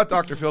the thing about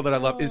Dr. Phil that I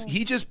love is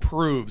he just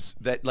proves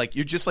that, like,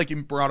 you're just like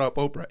you brought up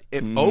Oprah.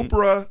 If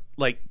Oprah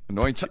like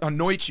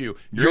anoints you,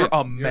 you're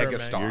a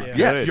megastar. You're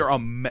Yes. good.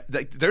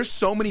 You're there's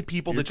so many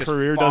people that just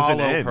career follow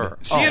doesn't end. her.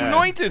 She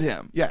anointed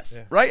him. Yes.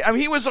 Right? I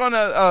mean, he was on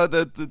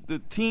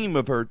the team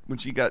of her when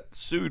she got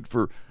sued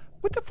for.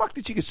 What the fuck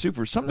did she get sued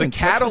for? Something The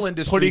cattle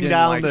industry Putting didn't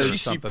down like the her or she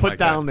something put like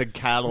down that. the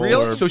cattle.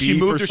 Really? Or So she beef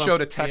moved or her show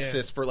to something.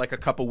 Texas for like a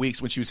couple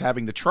weeks when she was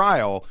having the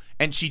trial,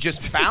 and she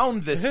just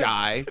found this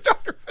guy.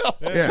 Dr. Phil.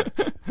 Yeah.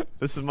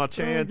 This is my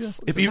chance.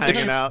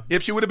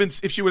 If she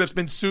would have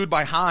been sued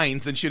by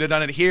Heinz, then she'd have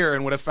done it here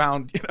and would have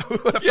found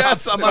found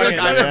some other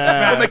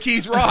guy from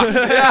McKees Rocks.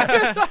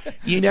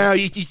 You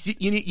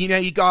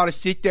got to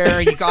sit there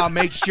and you got to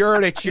make sure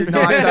that you're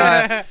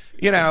not.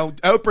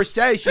 Oprah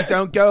says you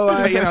don't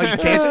go. You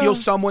can't steal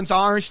someone's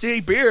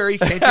RC beer. You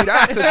can't do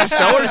that because the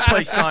Steelers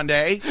play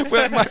Sunday.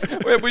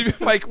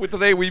 Mike,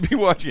 today we'd be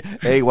watching.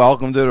 Hey,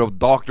 welcome to the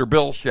Dr.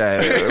 Bill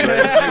show.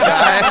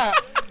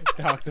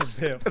 Dr.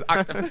 Bill.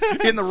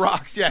 In the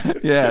Rocks, yeah.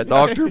 Yeah,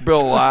 Dr.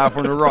 Bill live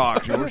from the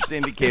Rocks. We're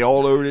syndicated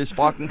all over this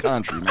fucking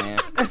country, man.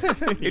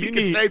 And you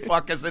can say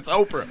fuck because it's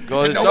Oprah.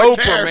 Because And it's no one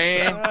Oprah, cares.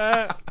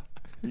 man.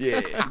 Yeah,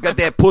 you got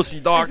that pussy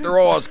Dr.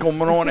 Oz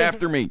coming on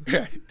after me.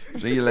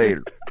 See you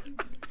later.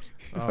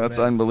 That's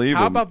man.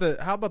 unbelievable.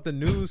 How about the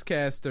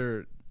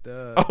newscaster?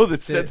 That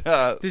said,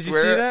 did you see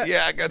that?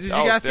 Yeah, I got. Did you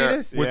guys see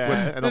this?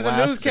 Yeah, in There's a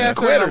Alaska. newscaster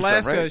Quit in or something,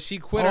 Alaska. right? She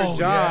quit her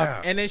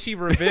job, and then she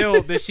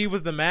revealed that she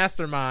was the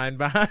mastermind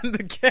behind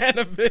the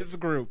cannabis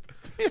group.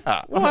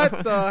 Yeah.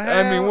 What the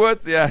hell? I mean,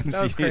 what? Yeah,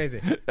 That was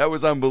crazy. That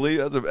was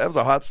unbelievable. That was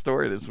a hot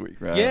story this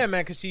week, right? Yeah,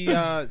 man, because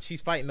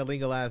she's fighting to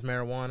legalize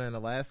marijuana in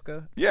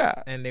Alaska. Yeah,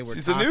 And they were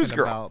she's the talking news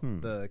girl.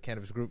 about the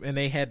cannabis group, and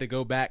they had to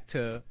go back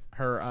to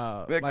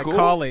her cool?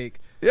 colleague.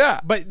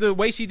 Yeah, But the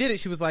way she did it,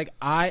 she was like,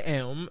 I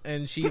am,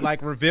 and she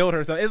like revealed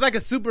herself. It's like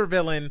a super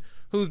villain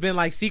who's been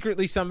like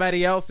secretly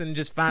somebody else and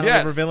just finally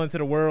revealing to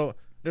the world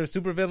they're a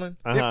super villain.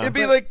 It'd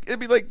be like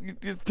you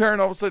just turn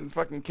all of a sudden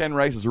fucking Ken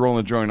Rice is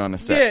rolling a joint on the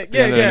set.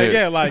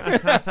 Yeah, like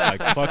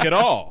fuck it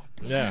all.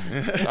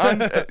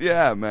 Yeah.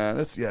 Yeah, man.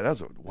 That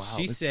was wow.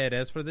 She said,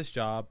 as for this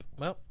job,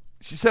 well,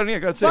 She said, "Yeah,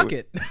 go fuck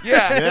it."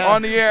 Yeah,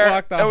 on the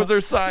air. That was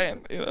her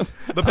sign. You know,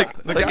 the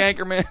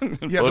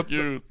Anchorman. Yeah,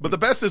 but the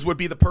best would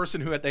be the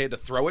person who they had to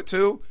throw it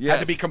to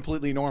had to be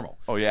completely normal.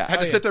 Oh yeah, had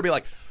to sit there and be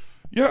like,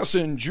 yes,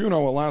 in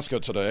Juneau, Alaska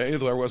today,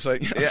 there was a...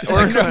 they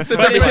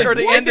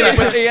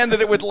ended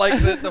it with like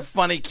the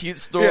funny, cute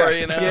story,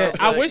 you know? Yeah,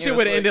 I wish it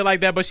would have ended like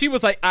that, but she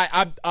was like,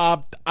 well,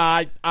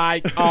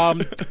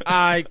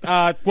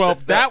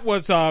 that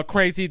was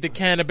crazy, the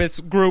cannabis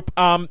group.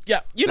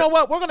 Yeah, you know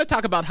what? We're going to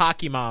talk about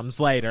hockey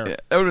moms later. Yeah,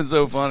 that would have been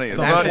so funny.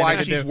 That's why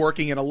she's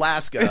working in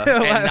Alaska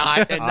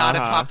and not a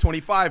top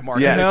 25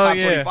 market. Yes. Top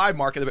 25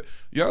 market.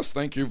 Yes,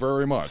 thank you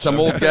very much. Some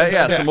old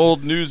guy, some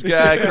old news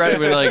guy,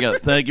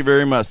 like, thank you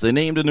very much. They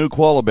named a new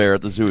koala bear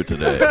at the zoo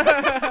today.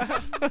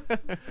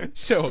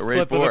 Show a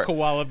clip of the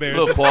koala bear.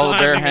 Little koala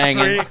bear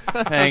hanging,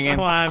 just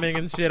climbing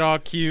and shit, all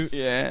cute.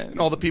 Yeah,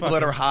 and all the people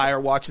that are high are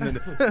watching.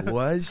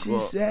 What'd she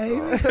say?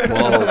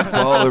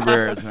 Koala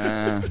bears,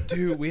 man.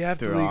 Dude, we have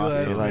to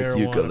legalize marijuana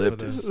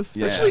eucalyptus,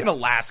 especially in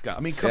Alaska. I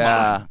mean, come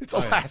on, it's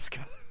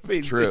Alaska. I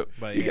mean, true.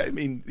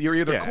 You're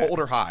either cold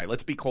or high.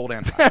 Let's be cold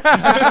and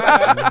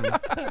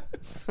high.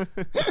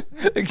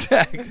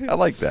 Exactly. I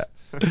like that.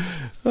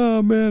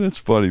 Oh man, it's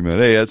funny, man.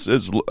 Hey, that's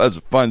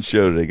a fun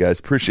show today, guys.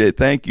 Appreciate it.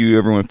 Thank you,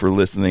 everyone, for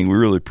listening. We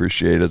really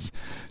appreciate it. It's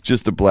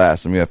just a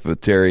blast. And we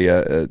have Terry,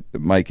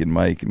 Mike, and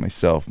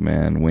myself,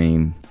 man,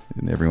 Wayne,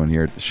 and everyone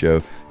here at the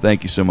show.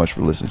 Thank you so much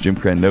for listening. Jim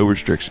Crenn, No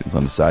Restrictions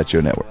on the Sideshow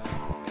Network.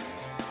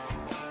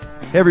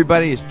 Hey,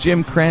 everybody, it's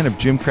Jim Crenn of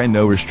Jim Crenn,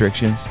 No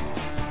Restrictions.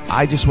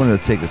 I just wanted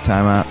to take the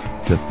time out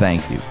to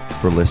thank you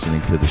for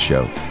listening to the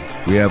show.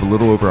 We have a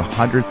little over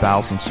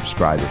 100,000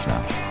 subscribers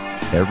now,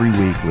 every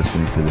week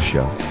listening to the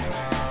show.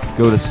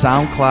 Go to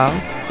SoundCloud,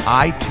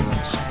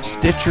 iTunes,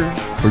 Stitcher,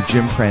 or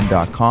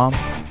JimCrenn.com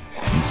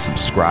and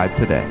subscribe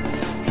today.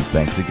 And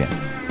thanks again.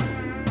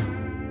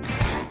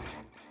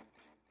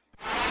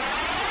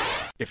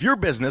 If your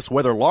business,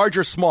 whether large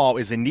or small,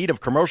 is in need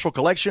of commercial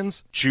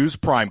collections, choose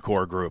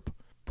PrimeCore Group.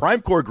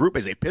 PrimeCore Group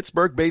is a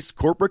Pittsburgh-based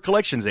corporate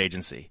collections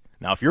agency.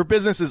 Now, if your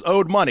business is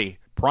owed money,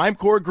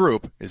 PrimeCore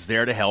Group is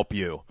there to help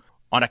you.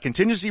 On a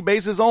contingency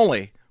basis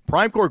only,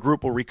 PrimeCore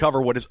Group will recover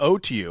what is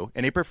owed to you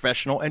in a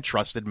professional and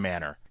trusted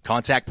manner.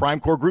 Contact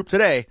PrimeCore Group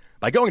today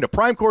by going to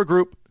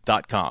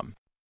primecoregroup.com.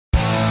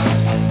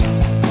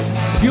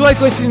 If you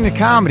like listening to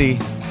comedy,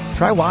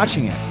 try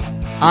watching it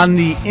on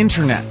the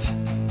internet.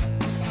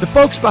 The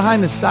folks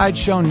behind the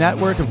Sideshow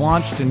Network have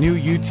launched a new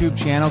YouTube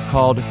channel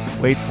called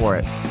Wait For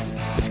It.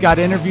 It's got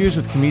interviews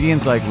with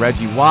comedians like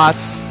Reggie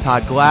Watts,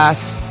 Todd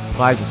Glass,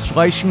 Liza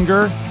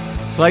Schlesinger.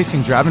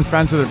 I've been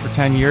friends with her for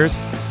 10 years.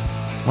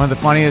 One of the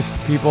funniest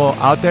people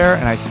out there,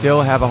 and I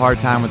still have a hard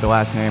time with the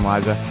last name,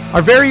 Liza.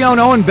 Our very own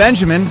Owen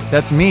Benjamin,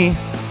 that's me,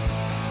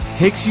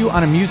 takes you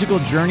on a musical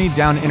journey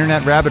down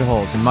internet rabbit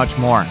holes and much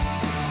more.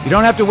 You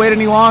don't have to wait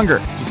any longer.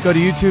 Just go to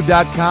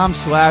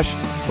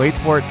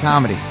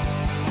youtube.com/waitforitcomedy.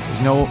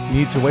 There's no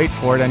need to wait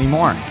for it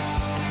anymore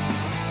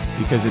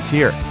because it's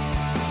here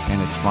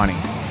and it's funny.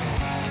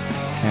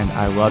 And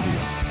I love you.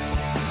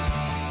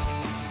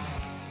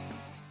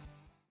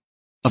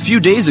 A few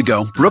days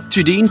ago, Brooke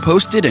Tudine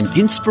posted an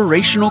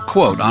inspirational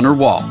quote on her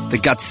wall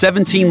that got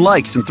 17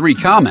 likes and 3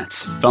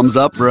 comments. Thumbs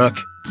up, Brooke.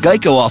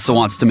 Geico also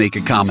wants to make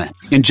a comment.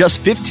 In just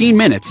 15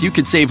 minutes, you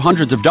could save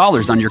hundreds of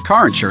dollars on your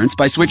car insurance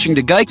by switching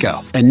to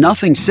Geico. And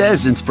nothing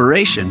says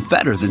inspiration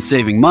better than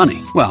saving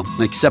money. Well,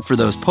 except for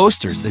those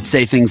posters that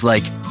say things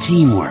like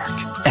teamwork,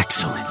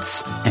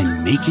 excellence,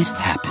 and make it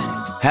happen.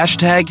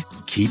 Hashtag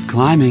keep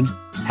climbing.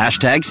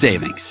 Hashtag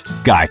savings.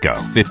 Geico.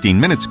 15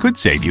 minutes could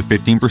save you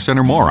 15%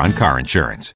 or more on car insurance.